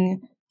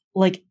making,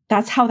 like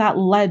that's how that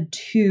led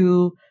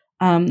to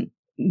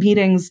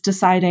meetings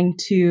deciding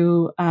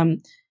to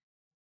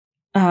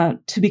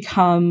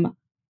become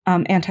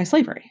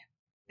anti-slavery,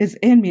 is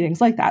in meetings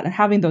like that and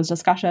having those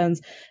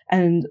discussions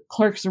and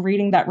clerks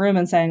reading that room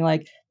and saying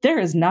like, there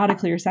is not a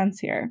clear sense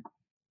here.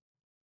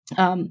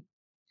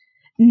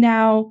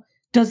 Now,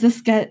 does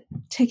this get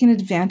taken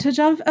advantage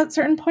of at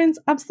certain points?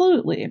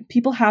 Absolutely.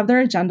 People have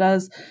their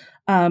agendas.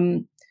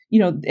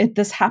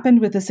 This happened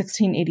with the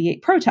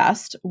 1688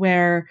 protest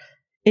where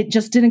it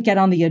just didn't get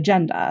on the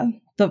agenda.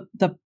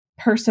 The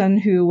person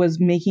who was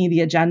making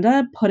the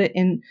agenda put it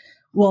in,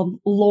 well,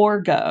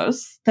 lore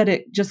goes that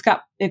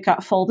it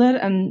got folded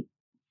and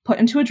put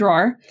into a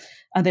drawer.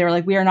 They were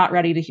like, we are not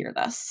ready to hear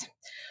this,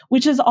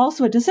 which is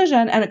also a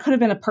decision. And it could have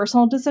been a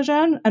personal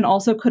decision and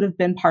also could have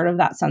been part of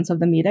that sense of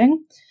the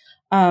meeting.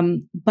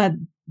 But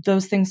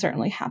those things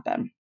certainly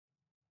happen.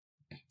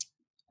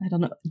 I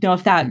don't know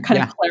if that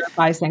kind of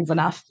clarifies things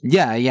enough.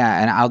 Yeah.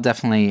 And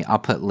I'll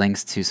put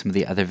links to some of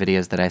the other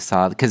videos that I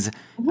saw, because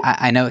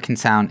I know it can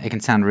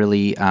sound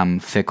really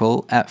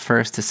fickle at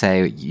first to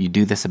say you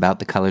do this about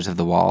the colors of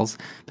the walls,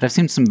 but I've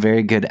seen some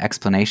very good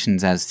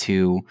explanations as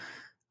to,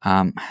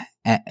 and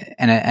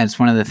it's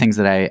one of the things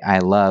that I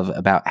love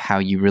about how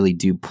you really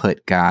do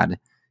put God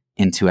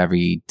into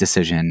every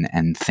decision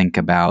and think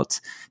about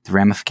the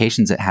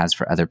ramifications it has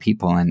for other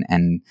people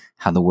and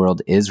how the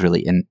world is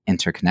really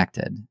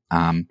interconnected.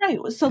 Right.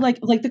 So like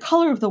the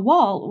color of the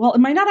wall, well, it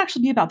might not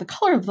actually be about the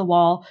color of the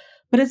wall,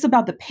 but it's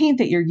about the paint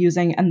that you're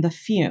using and the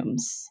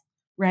fumes,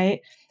 right?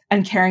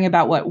 And caring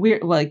about what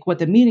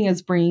the meeting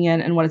is bringing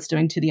in and what it's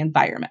doing to the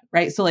environment,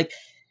 right? So like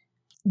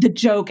the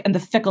joke and the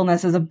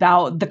fickleness is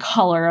about the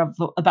color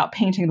about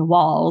painting the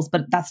walls,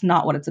 but that's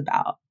not what it's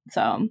about.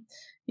 So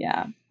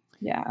yeah.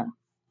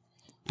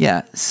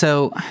 Yeah.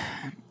 So,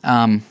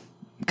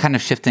 kind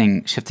of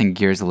shifting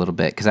gears a little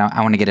bit, because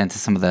I want to get into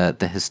some of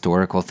the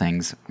historical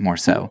things more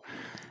so.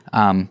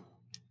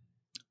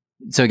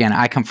 So again,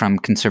 I come from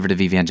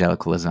conservative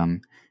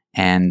evangelicalism,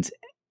 and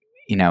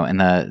in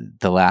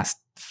the last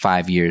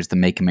 5 years, the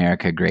 "Make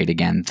America Great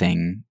Again"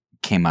 thing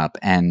came up,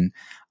 and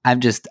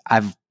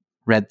I've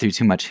read through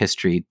too much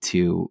history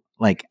to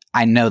like,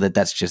 I know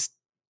that's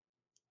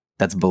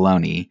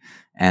baloney,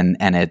 and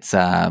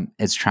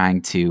it's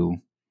trying to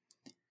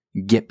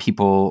get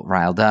people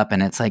riled up,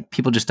 and it's like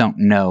people just don't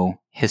know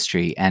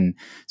history. And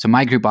so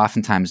my group,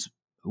 oftentimes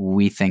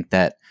we think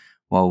that,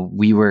 well,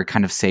 we were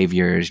kind of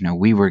saviors,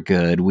 we were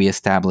good, we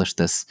established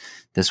this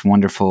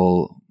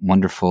wonderful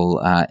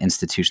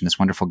institution, this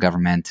wonderful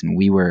government, and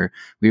we were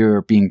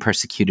being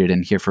persecuted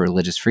and here for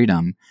religious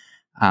freedom.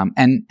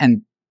 And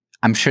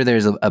I'm sure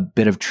there's a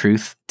bit of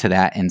truth to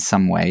that in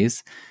some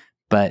ways,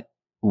 but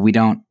we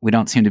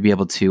don't seem to be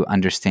able to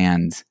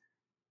understand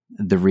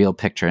the real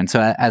picture. And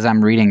so as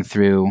I'm reading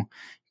through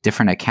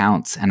different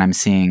accounts, and I'm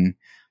seeing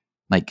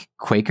like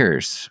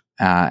Quakers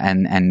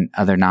and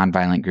other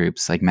nonviolent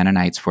groups like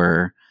Mennonites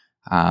were,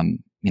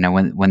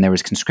 when there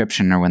was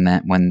conscription or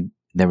when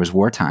there was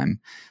wartime,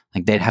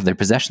 like they'd have their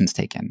possessions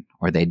taken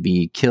or they'd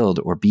be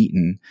killed or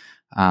beaten.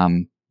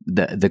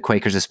 The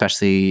Quakers,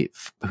 especially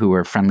who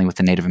were friendly with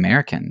the Native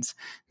Americans,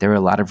 there were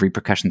a lot of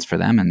repercussions for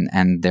them,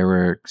 and there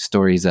were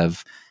stories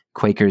of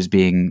Quakers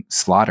being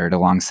slaughtered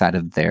alongside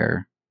of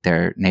their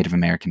Native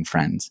American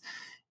friends.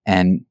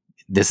 And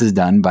this is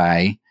done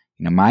by,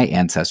 my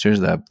ancestors,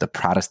 the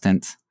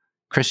Protestant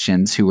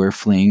Christians who were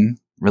fleeing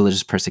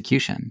religious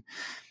persecution.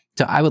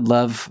 So I would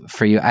love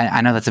for you, I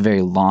know that's a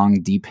very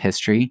long, deep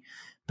history,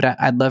 but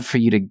I'd love for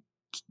you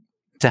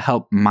to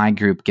help my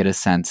group get a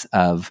sense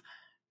of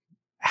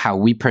how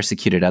we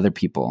persecuted other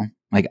people,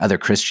 like other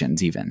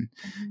Christians even,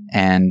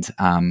 and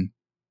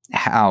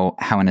how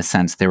in a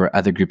sense there were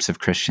other groups of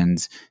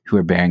Christians who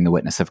were bearing the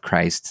witness of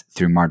Christ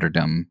through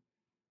martyrdom,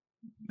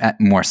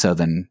 more so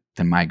than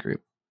my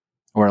group,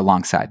 or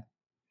alongside.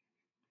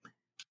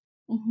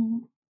 Mm-hmm.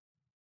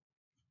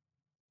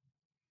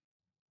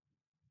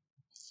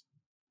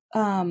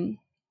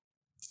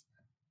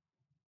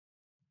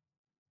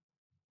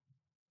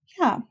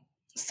 Yeah.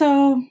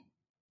 So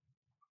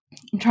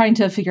I'm trying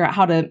to figure out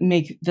how to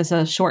make this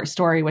a short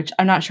story, which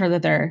I'm not sure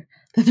that there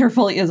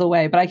fully is a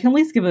way, but I can at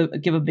least give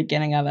a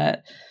beginning of it.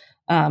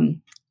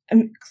 And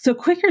so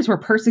Quakers were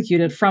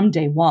persecuted from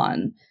day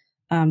one.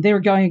 They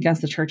were going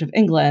against the Church of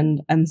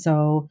England, and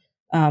so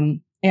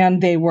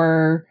and they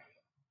were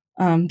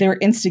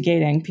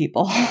instigating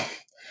people.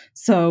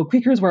 So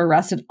Quakers were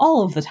arrested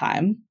all of the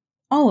time.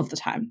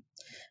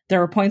 There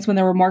were points when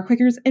there were more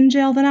Quakers in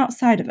jail than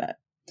outside of it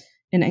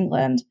in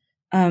England.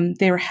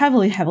 They were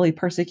heavily, heavily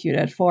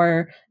persecuted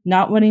for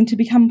not wanting to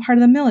become part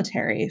of the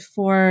military,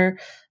 for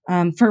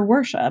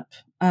worship.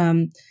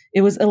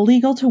 It was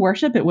illegal to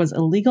worship. It was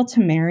illegal to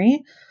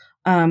marry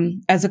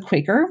as a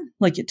Quaker,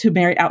 like to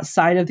marry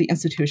outside of the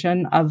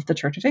institution of the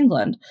Church of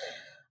England.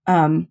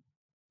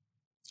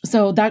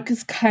 So that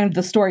is kind of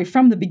the story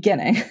from the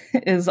beginning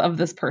is of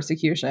this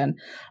persecution.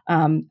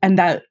 And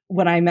that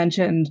when I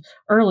mentioned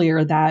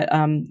earlier that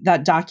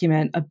that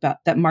document about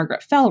that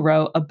Margaret Fell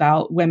wrote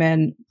about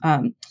women,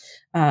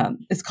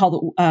 it's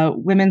called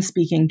Women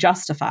Speaking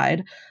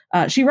Justified.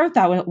 She wrote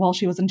that while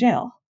she was in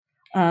jail.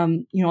 A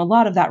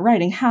lot of that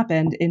writing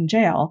happened in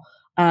jail.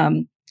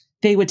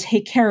 They would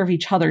take care of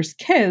each other's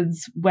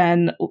kids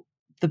when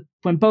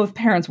both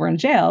parents were in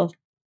jail,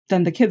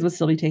 then the kids would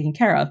still be taken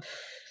care of.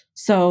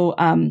 So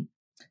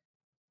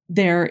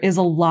there is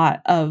a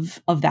lot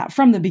of that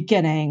from the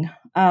beginning.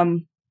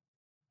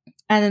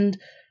 And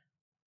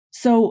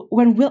so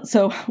when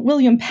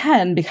William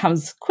Penn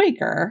becomes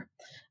Quaker,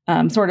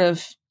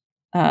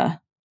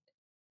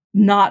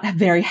 not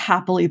very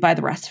happily by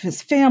the rest of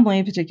his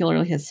family,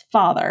 particularly his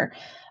father,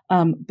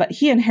 but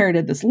he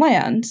inherited this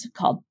land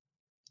called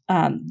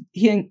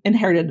he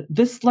inherited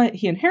this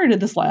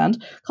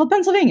land called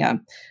Pennsylvania,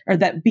 or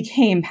that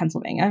became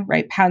Pennsylvania,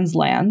 right? Penn's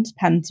land,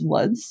 Penn's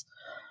woods.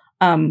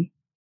 And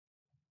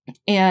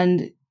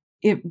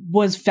it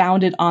was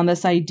founded on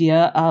this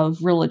idea of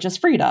religious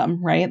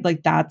freedom, right?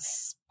 Like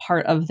that's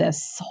part of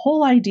this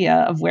whole idea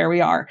of where we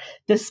are.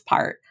 This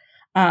part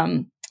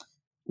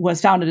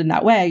was founded in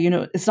that way.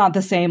 It's not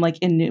the same like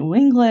in New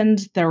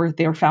England. They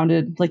were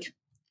founded, like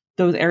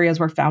those areas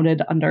were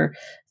founded under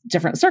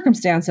different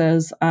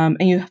circumstances.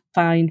 And you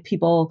find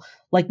people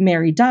like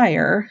Mary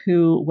Dyer,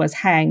 who was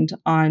hanged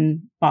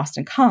on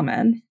Boston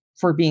Common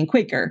for being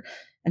Quaker.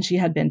 And she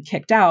had been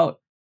kicked out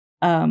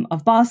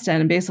of Boston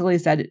and basically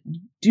said,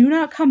 do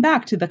not come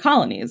back to the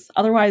colonies.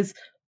 Otherwise,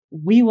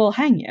 we will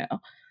hang you.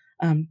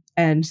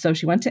 And so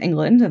she went to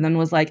England and then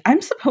was like,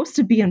 I'm supposed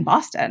to be in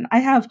Boston. I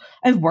have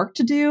work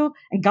to do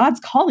and God's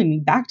calling me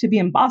back to be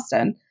in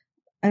Boston.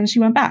 And she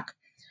went back.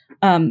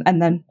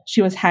 And then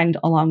she was hanged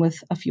along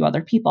with a few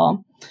other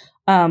people.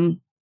 And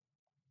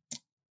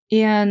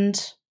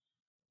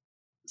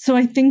so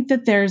I think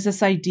that there's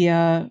this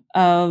idea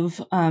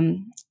of,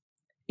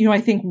 I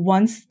think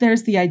once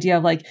there's the idea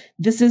of like,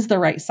 this is the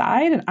right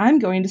side and I'm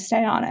going to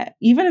stay on it,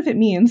 even if it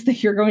means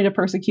that you're going to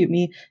persecute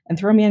me and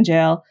throw me in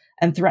jail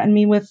and threaten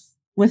me with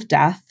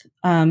death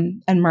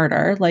and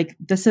murder. Like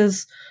this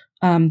is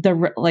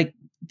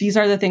these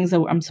are the things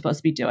that I'm supposed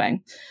to be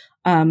doing.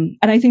 And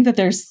I think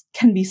that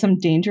can be some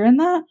danger in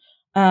that.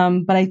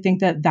 But I think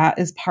that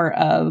is part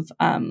of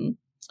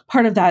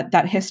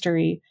that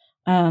history.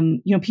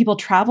 People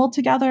traveled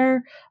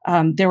together.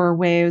 There were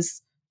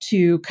ways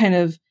to kind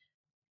of,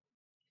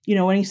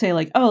 when you say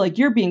like, oh, like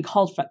you're being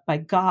called by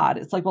God,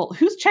 it's like, well,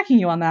 who's checking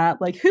you on that?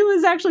 Like, who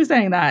is actually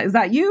saying that? Is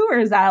that you or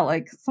is that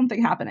like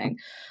something happening?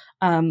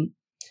 And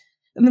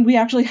then we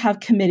actually have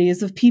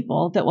committees of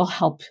people that will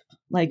help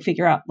like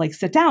figure out, like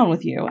sit down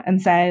with you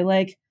and say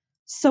like,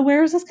 so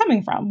where is this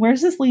coming from?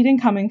 Where's this leading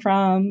coming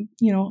from?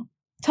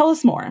 Tell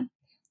us more.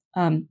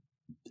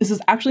 Is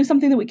this actually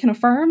something that we can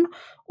affirm?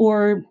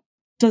 Or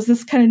does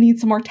this kind of need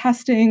some more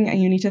testing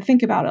and you need to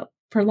think about it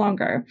for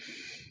longer?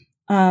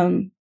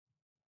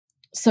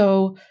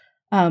 So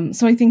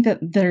I think that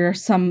there are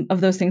some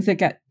of those things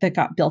that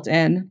got built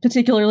in,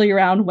 particularly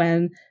around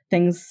when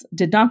things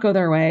did not go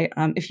their way.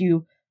 If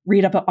you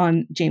read up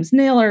on James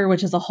Naylor,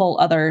 which is a whole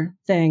other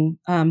thing,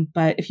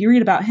 but if you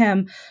read about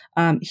him,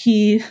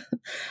 he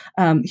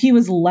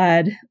was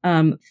led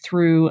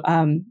through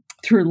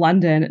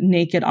London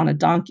naked on a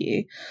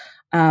donkey,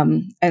 but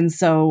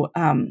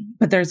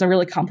there's a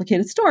really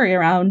complicated story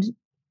around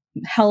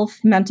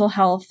mental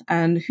health,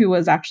 and who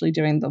was actually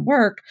doing the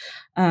work.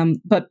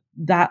 But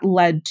that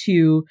led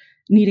to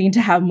needing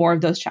to have more of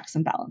those checks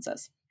and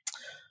balances.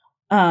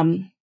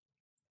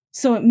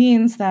 So it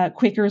means that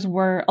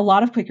a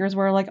lot of Quakers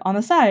were like on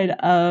the side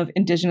of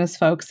Indigenous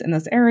folks in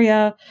this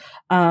area.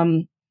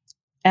 And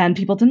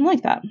people didn't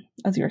like that,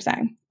 as you were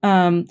saying.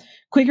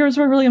 Quakers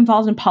were really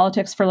involved in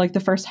politics for like the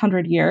first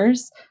 100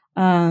 years.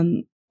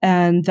 And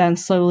then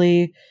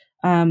slowly,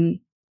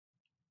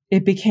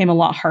 it became a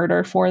lot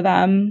harder for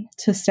them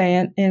to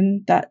stay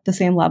in the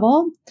same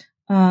level.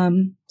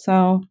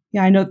 So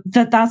yeah, I know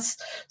that's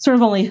sort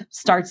of only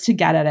starts to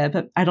get at it,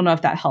 but I don't know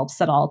if that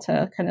helps at all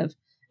to kind of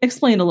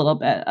explain a little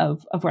bit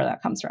of where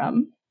that comes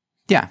from.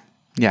 Yeah.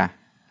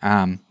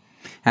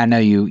 I know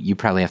you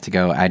probably have to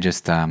go. I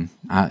just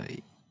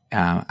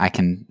I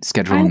can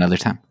schedule another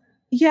time.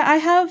 Yeah, I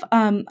have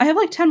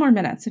like 10 more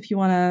minutes if you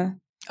want to.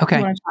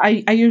 Okay.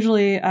 I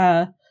usually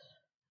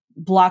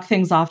block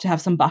things off to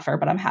have some buffer,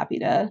 but I'm happy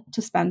to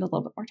spend a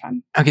little bit more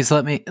time. Okay, so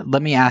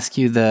let me ask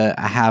you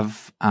I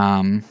have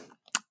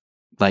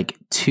like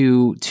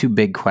two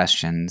big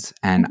questions,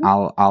 and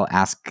mm-hmm. I'll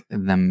ask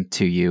them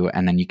to you,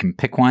 and then you can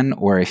pick one,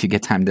 or if you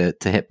get time to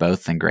hit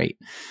both, then great.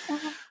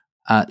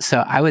 Mm-hmm. So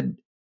I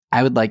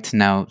would like to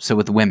know, so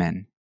with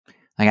women,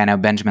 Like I know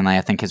Benjamin Lay,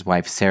 I think his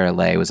wife Sarah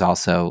Lay was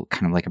also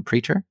kind of like a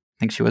preacher. I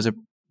think she was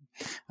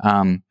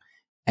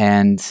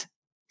and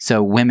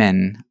so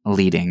women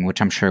leading,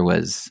 which I'm sure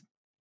was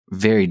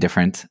very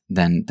different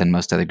than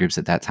most other groups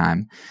at that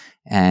time.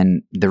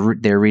 And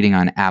they're reading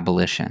on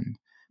abolition,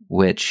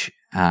 which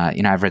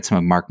I've read some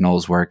of Mark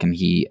Knoll's work, and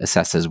he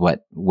assesses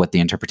what the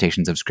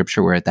interpretations of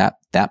Scripture were at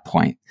that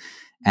point.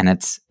 And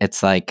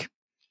it's like,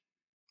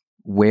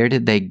 where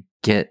did they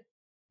get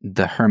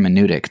the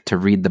hermeneutic to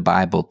read the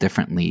Bible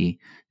differently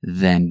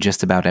than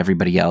just about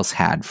everybody else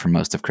had for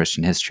most of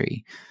Christian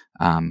history,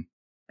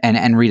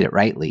 and read it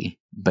rightly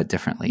but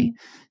differently?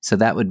 So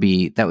that would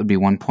be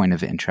one point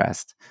of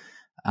interest.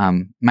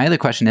 My other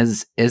question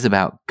is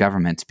about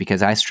government,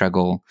 because I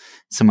struggle,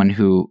 someone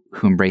who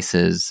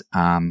embraces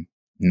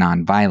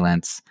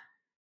nonviolence.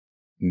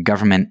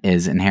 Government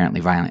is inherently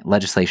violent.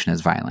 Legislation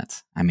is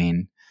violence. I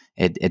mean,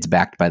 it's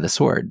backed by the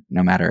sword.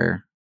 No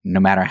matter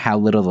how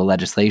little the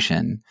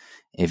legislation,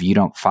 if you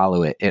don't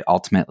follow it, it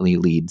ultimately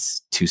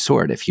leads to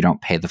sword. If you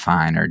don't pay the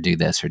fine or do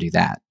this or do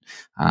that,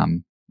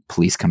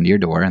 police come to your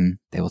door and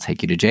they will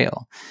take you to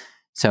jail.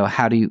 So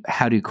how do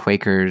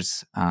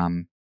Quakers,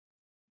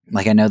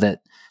 like I know that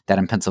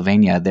in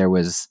Pennsylvania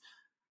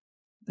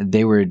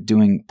they were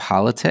doing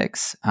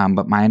politics,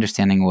 but my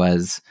understanding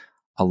was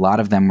a lot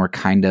of them were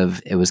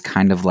it was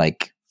kind of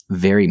like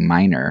very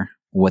minor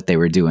what they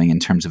were doing in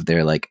terms of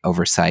their like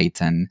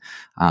oversight, and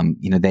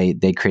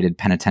they created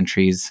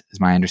penitentiaries, is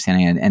my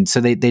understanding, and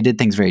so they did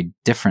things very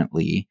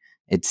differently,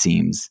 it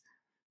seems,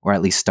 or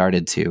at least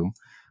started to.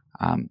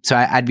 So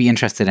I'd be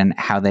interested in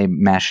how they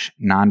mesh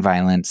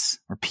nonviolence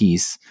or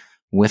peace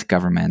with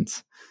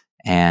government,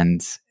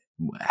 and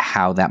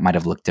how that might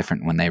have looked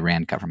different when they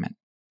ran government.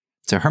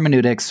 So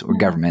hermeneutics or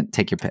government,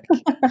 take your pick.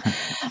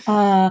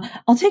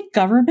 I'll take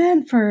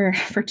government for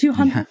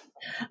 200.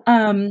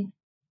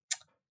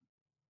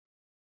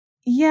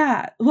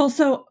 Yeah. Well,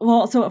 so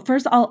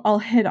first I'll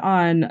hit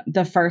on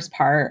the first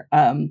part,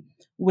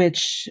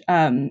 which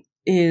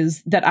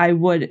is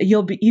that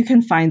you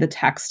can find the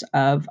text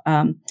of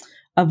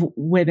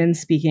Women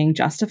Speaking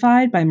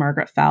Justified by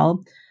Margaret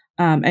Fell,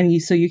 and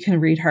you can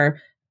read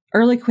her.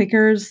 Early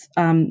Quakers,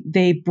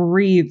 they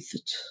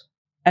breathed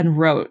and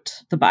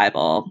wrote the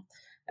Bible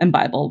and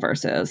Bible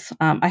verses.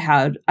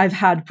 I've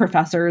had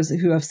professors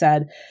who have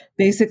said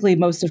basically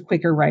most of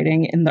Quaker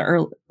writing in the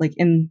early,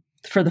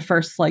 for the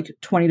first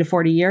 20 to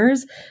 40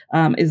 years,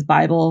 is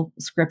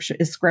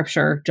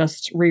scripture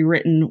just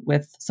rewritten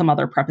with some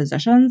other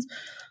prepositions.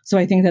 So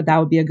I think that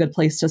would be a good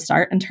place to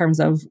start in terms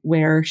of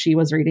where she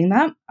was reading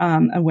that,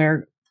 and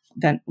where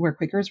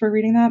Quakers were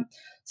reading that.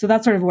 So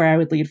that's sort of where I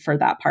would lead for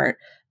that part.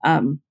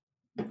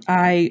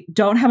 I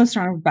don't have a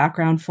strong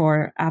background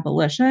for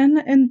abolition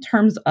in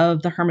terms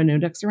of the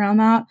hermeneutics around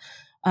that,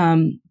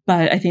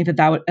 but I think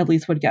that would at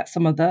least get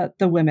some of the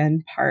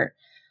women part.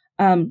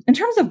 In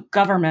terms of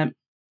government,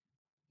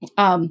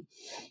 I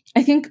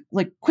think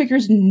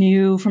Quakers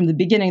knew from the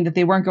beginning that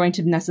they weren't going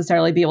to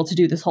necessarily be able to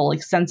do this whole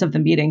sense of the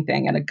meeting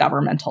thing at a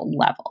governmental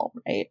level,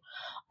 right?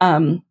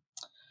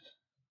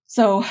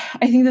 So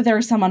I think that there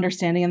is some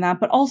understanding in that,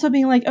 but also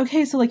being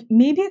okay, so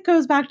maybe it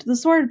goes back to the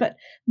sword, but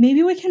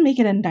maybe we can make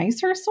it a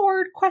nicer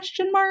sword, ?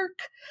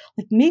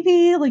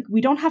 Maybe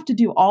we don't have to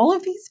do all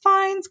of these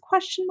fines, ?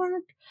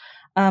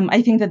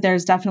 I think that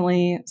there's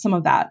definitely some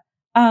of that.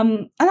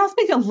 And I'll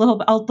speak a little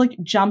bit, I'll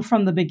jump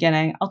from the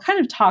beginning. I'll kind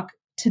of talk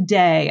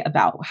today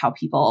about how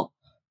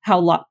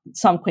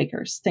some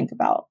Quakers think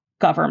about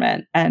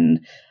government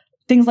and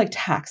things like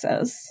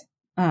taxes,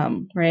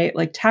 right?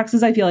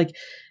 Taxes, I feel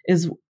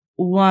is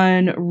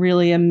one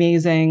really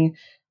amazing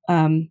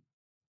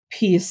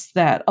piece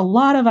that a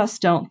lot of us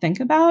don't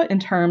think about in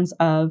terms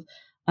of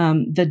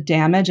the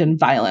damage and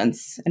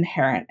violence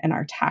inherent in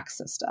our tax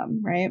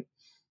system, right?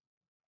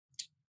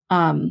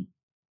 And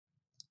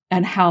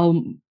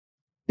how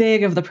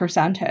big of the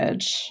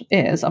percentage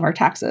is of our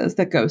taxes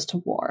that goes to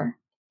war,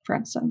 for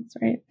instance,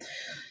 right?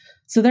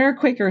 So there are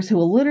Quakers who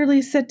will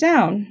literally sit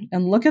down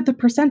and look at the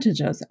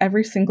percentages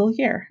every single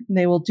year.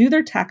 They will do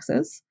their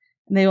taxes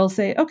and they will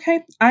say,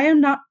 okay, I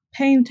am not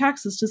paying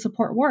taxes to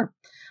support war.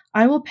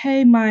 I will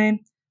pay my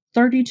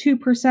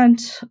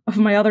 32% of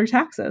my other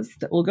taxes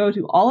that will go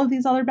to all of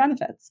these other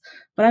benefits,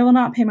 but I will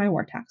not pay my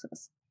war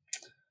taxes.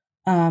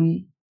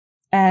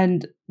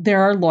 And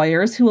there are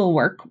lawyers who will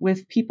work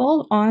with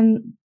people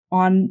on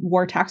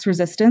war tax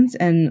resistance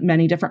in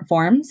many different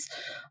forms,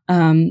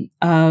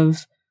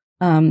 of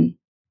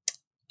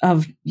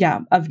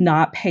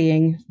not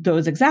paying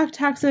those exact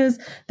taxes.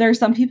 There are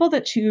some people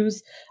that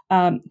choose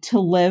to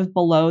live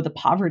below the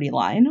poverty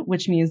line,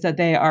 which means that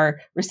they are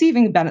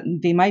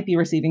they might be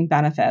receiving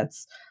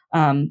benefits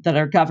that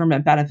are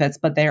government benefits,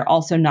 but they are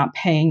also not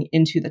paying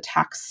into the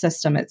tax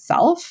system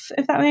itself,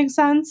 if that makes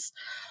sense.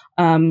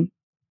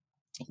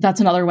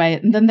 That's another way.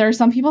 And then there are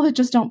some people that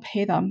just don't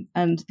pay them,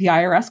 and the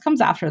IRS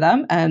comes after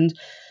them, and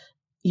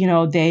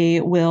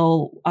they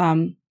will.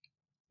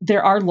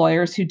 There are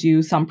lawyers who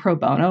do some pro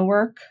bono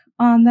work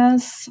on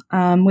this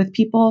with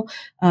people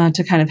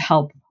to kind of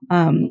help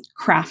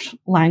craft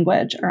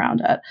language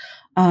around it.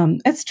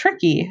 It's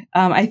tricky.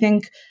 I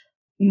think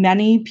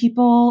many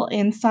people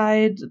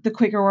inside the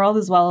Quaker world,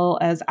 as well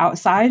as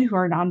outside, who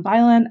are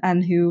nonviolent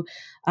and who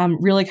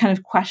really kind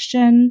of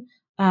question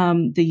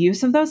the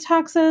use of those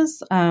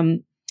taxes,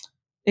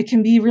 it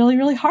can be really,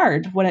 really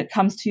hard when it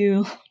comes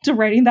to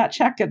writing that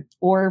check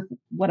or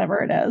whatever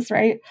it is,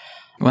 right?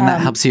 Well,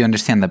 that helps you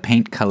understand the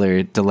paint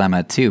color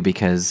dilemma too,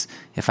 because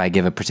if I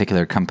give a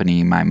particular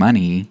company my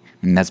money,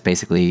 and that's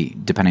basically,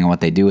 depending on what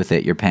they do with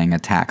it, you're paying a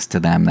tax to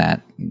them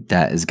that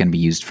is going to be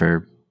used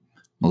for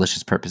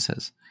malicious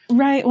purposes.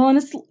 Right. Well, and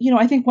it's,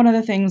 I think one of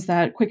the things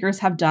that Quakers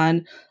have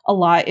done a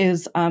lot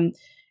is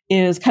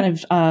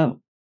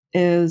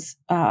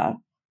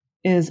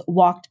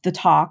walked the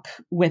talk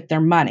with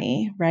their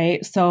money,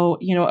 right? So,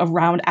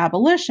 around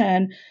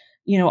abolition,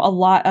 a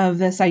lot of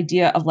this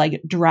idea of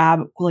like drab,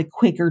 like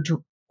Quaker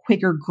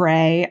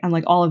gray and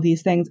like all of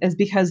these things is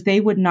because they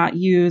would not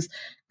use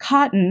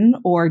cotton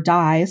or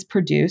dyes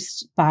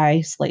produced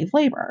by slave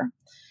labor,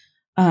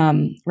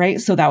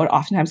 right? So that would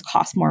oftentimes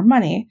cost more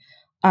money.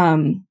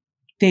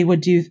 They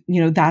would do,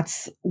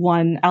 that's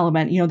one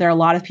element. There are a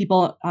lot of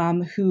people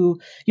who,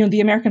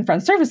 the American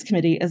Friends Service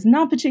Committee is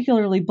not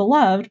particularly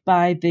beloved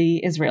by the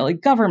Israeli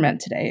government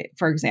today,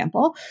 for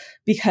example,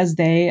 because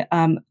they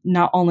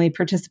not only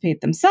participate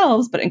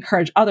themselves, but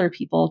encourage other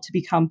people to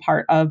become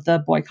part of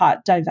the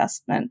boycott,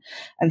 divestment,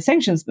 and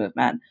sanctions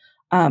movement.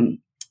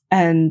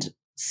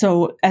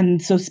 So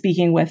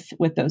speaking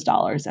with those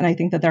dollars, and I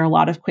think that there are a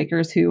lot of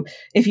Quakers who,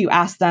 if you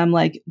ask them,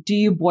 like, do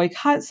you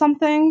boycott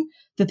something,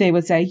 that they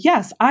would say,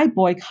 yes, I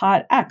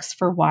boycott X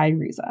for Y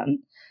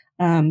reason.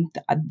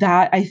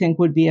 That I think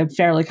would be a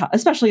fairly,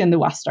 especially in the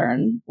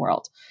Western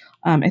world,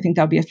 I think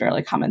that would be a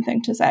fairly common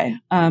thing to say.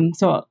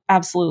 So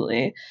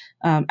absolutely.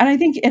 And I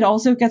think it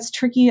also gets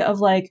tricky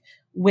of like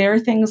where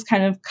things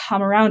kind of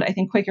come around. I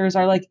think Quakers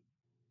are like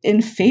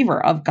in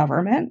favor of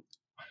government.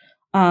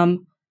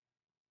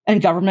 And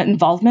government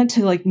involvement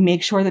to like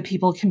make sure that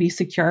people can be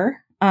secure,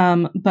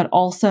 but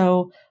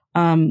also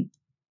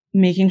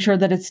making sure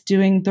that it's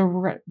doing the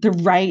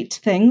right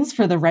things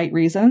for the right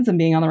reasons and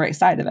being on the right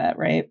side of it,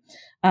 right?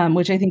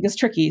 Which I think is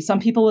tricky.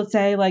 Some people would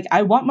say like,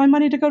 I want my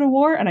money to go to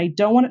war and I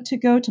don't want it to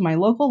go to my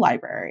local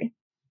library,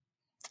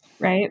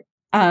 right?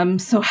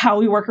 So how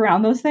we work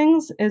around those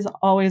things is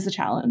always a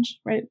challenge,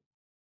 right?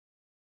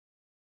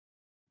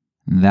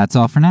 That's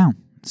all for now.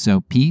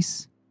 So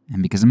peace,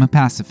 and because I'm a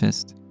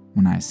pacifist,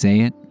 when I say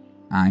it,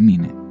 I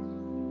mean it.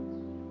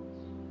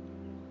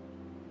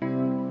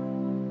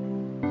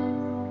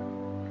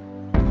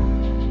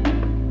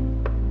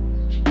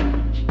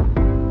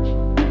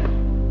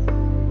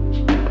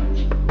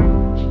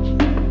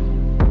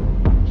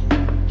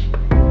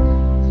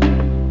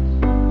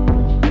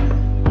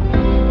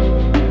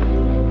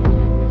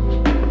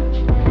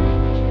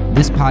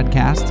 This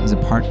podcast is a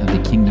part of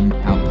the Kingdom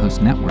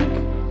Outpost Network.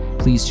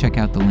 Please check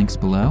out the links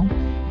below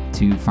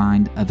to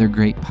find other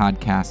great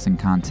podcasts and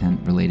content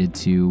related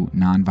to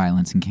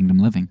nonviolence and kingdom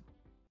living.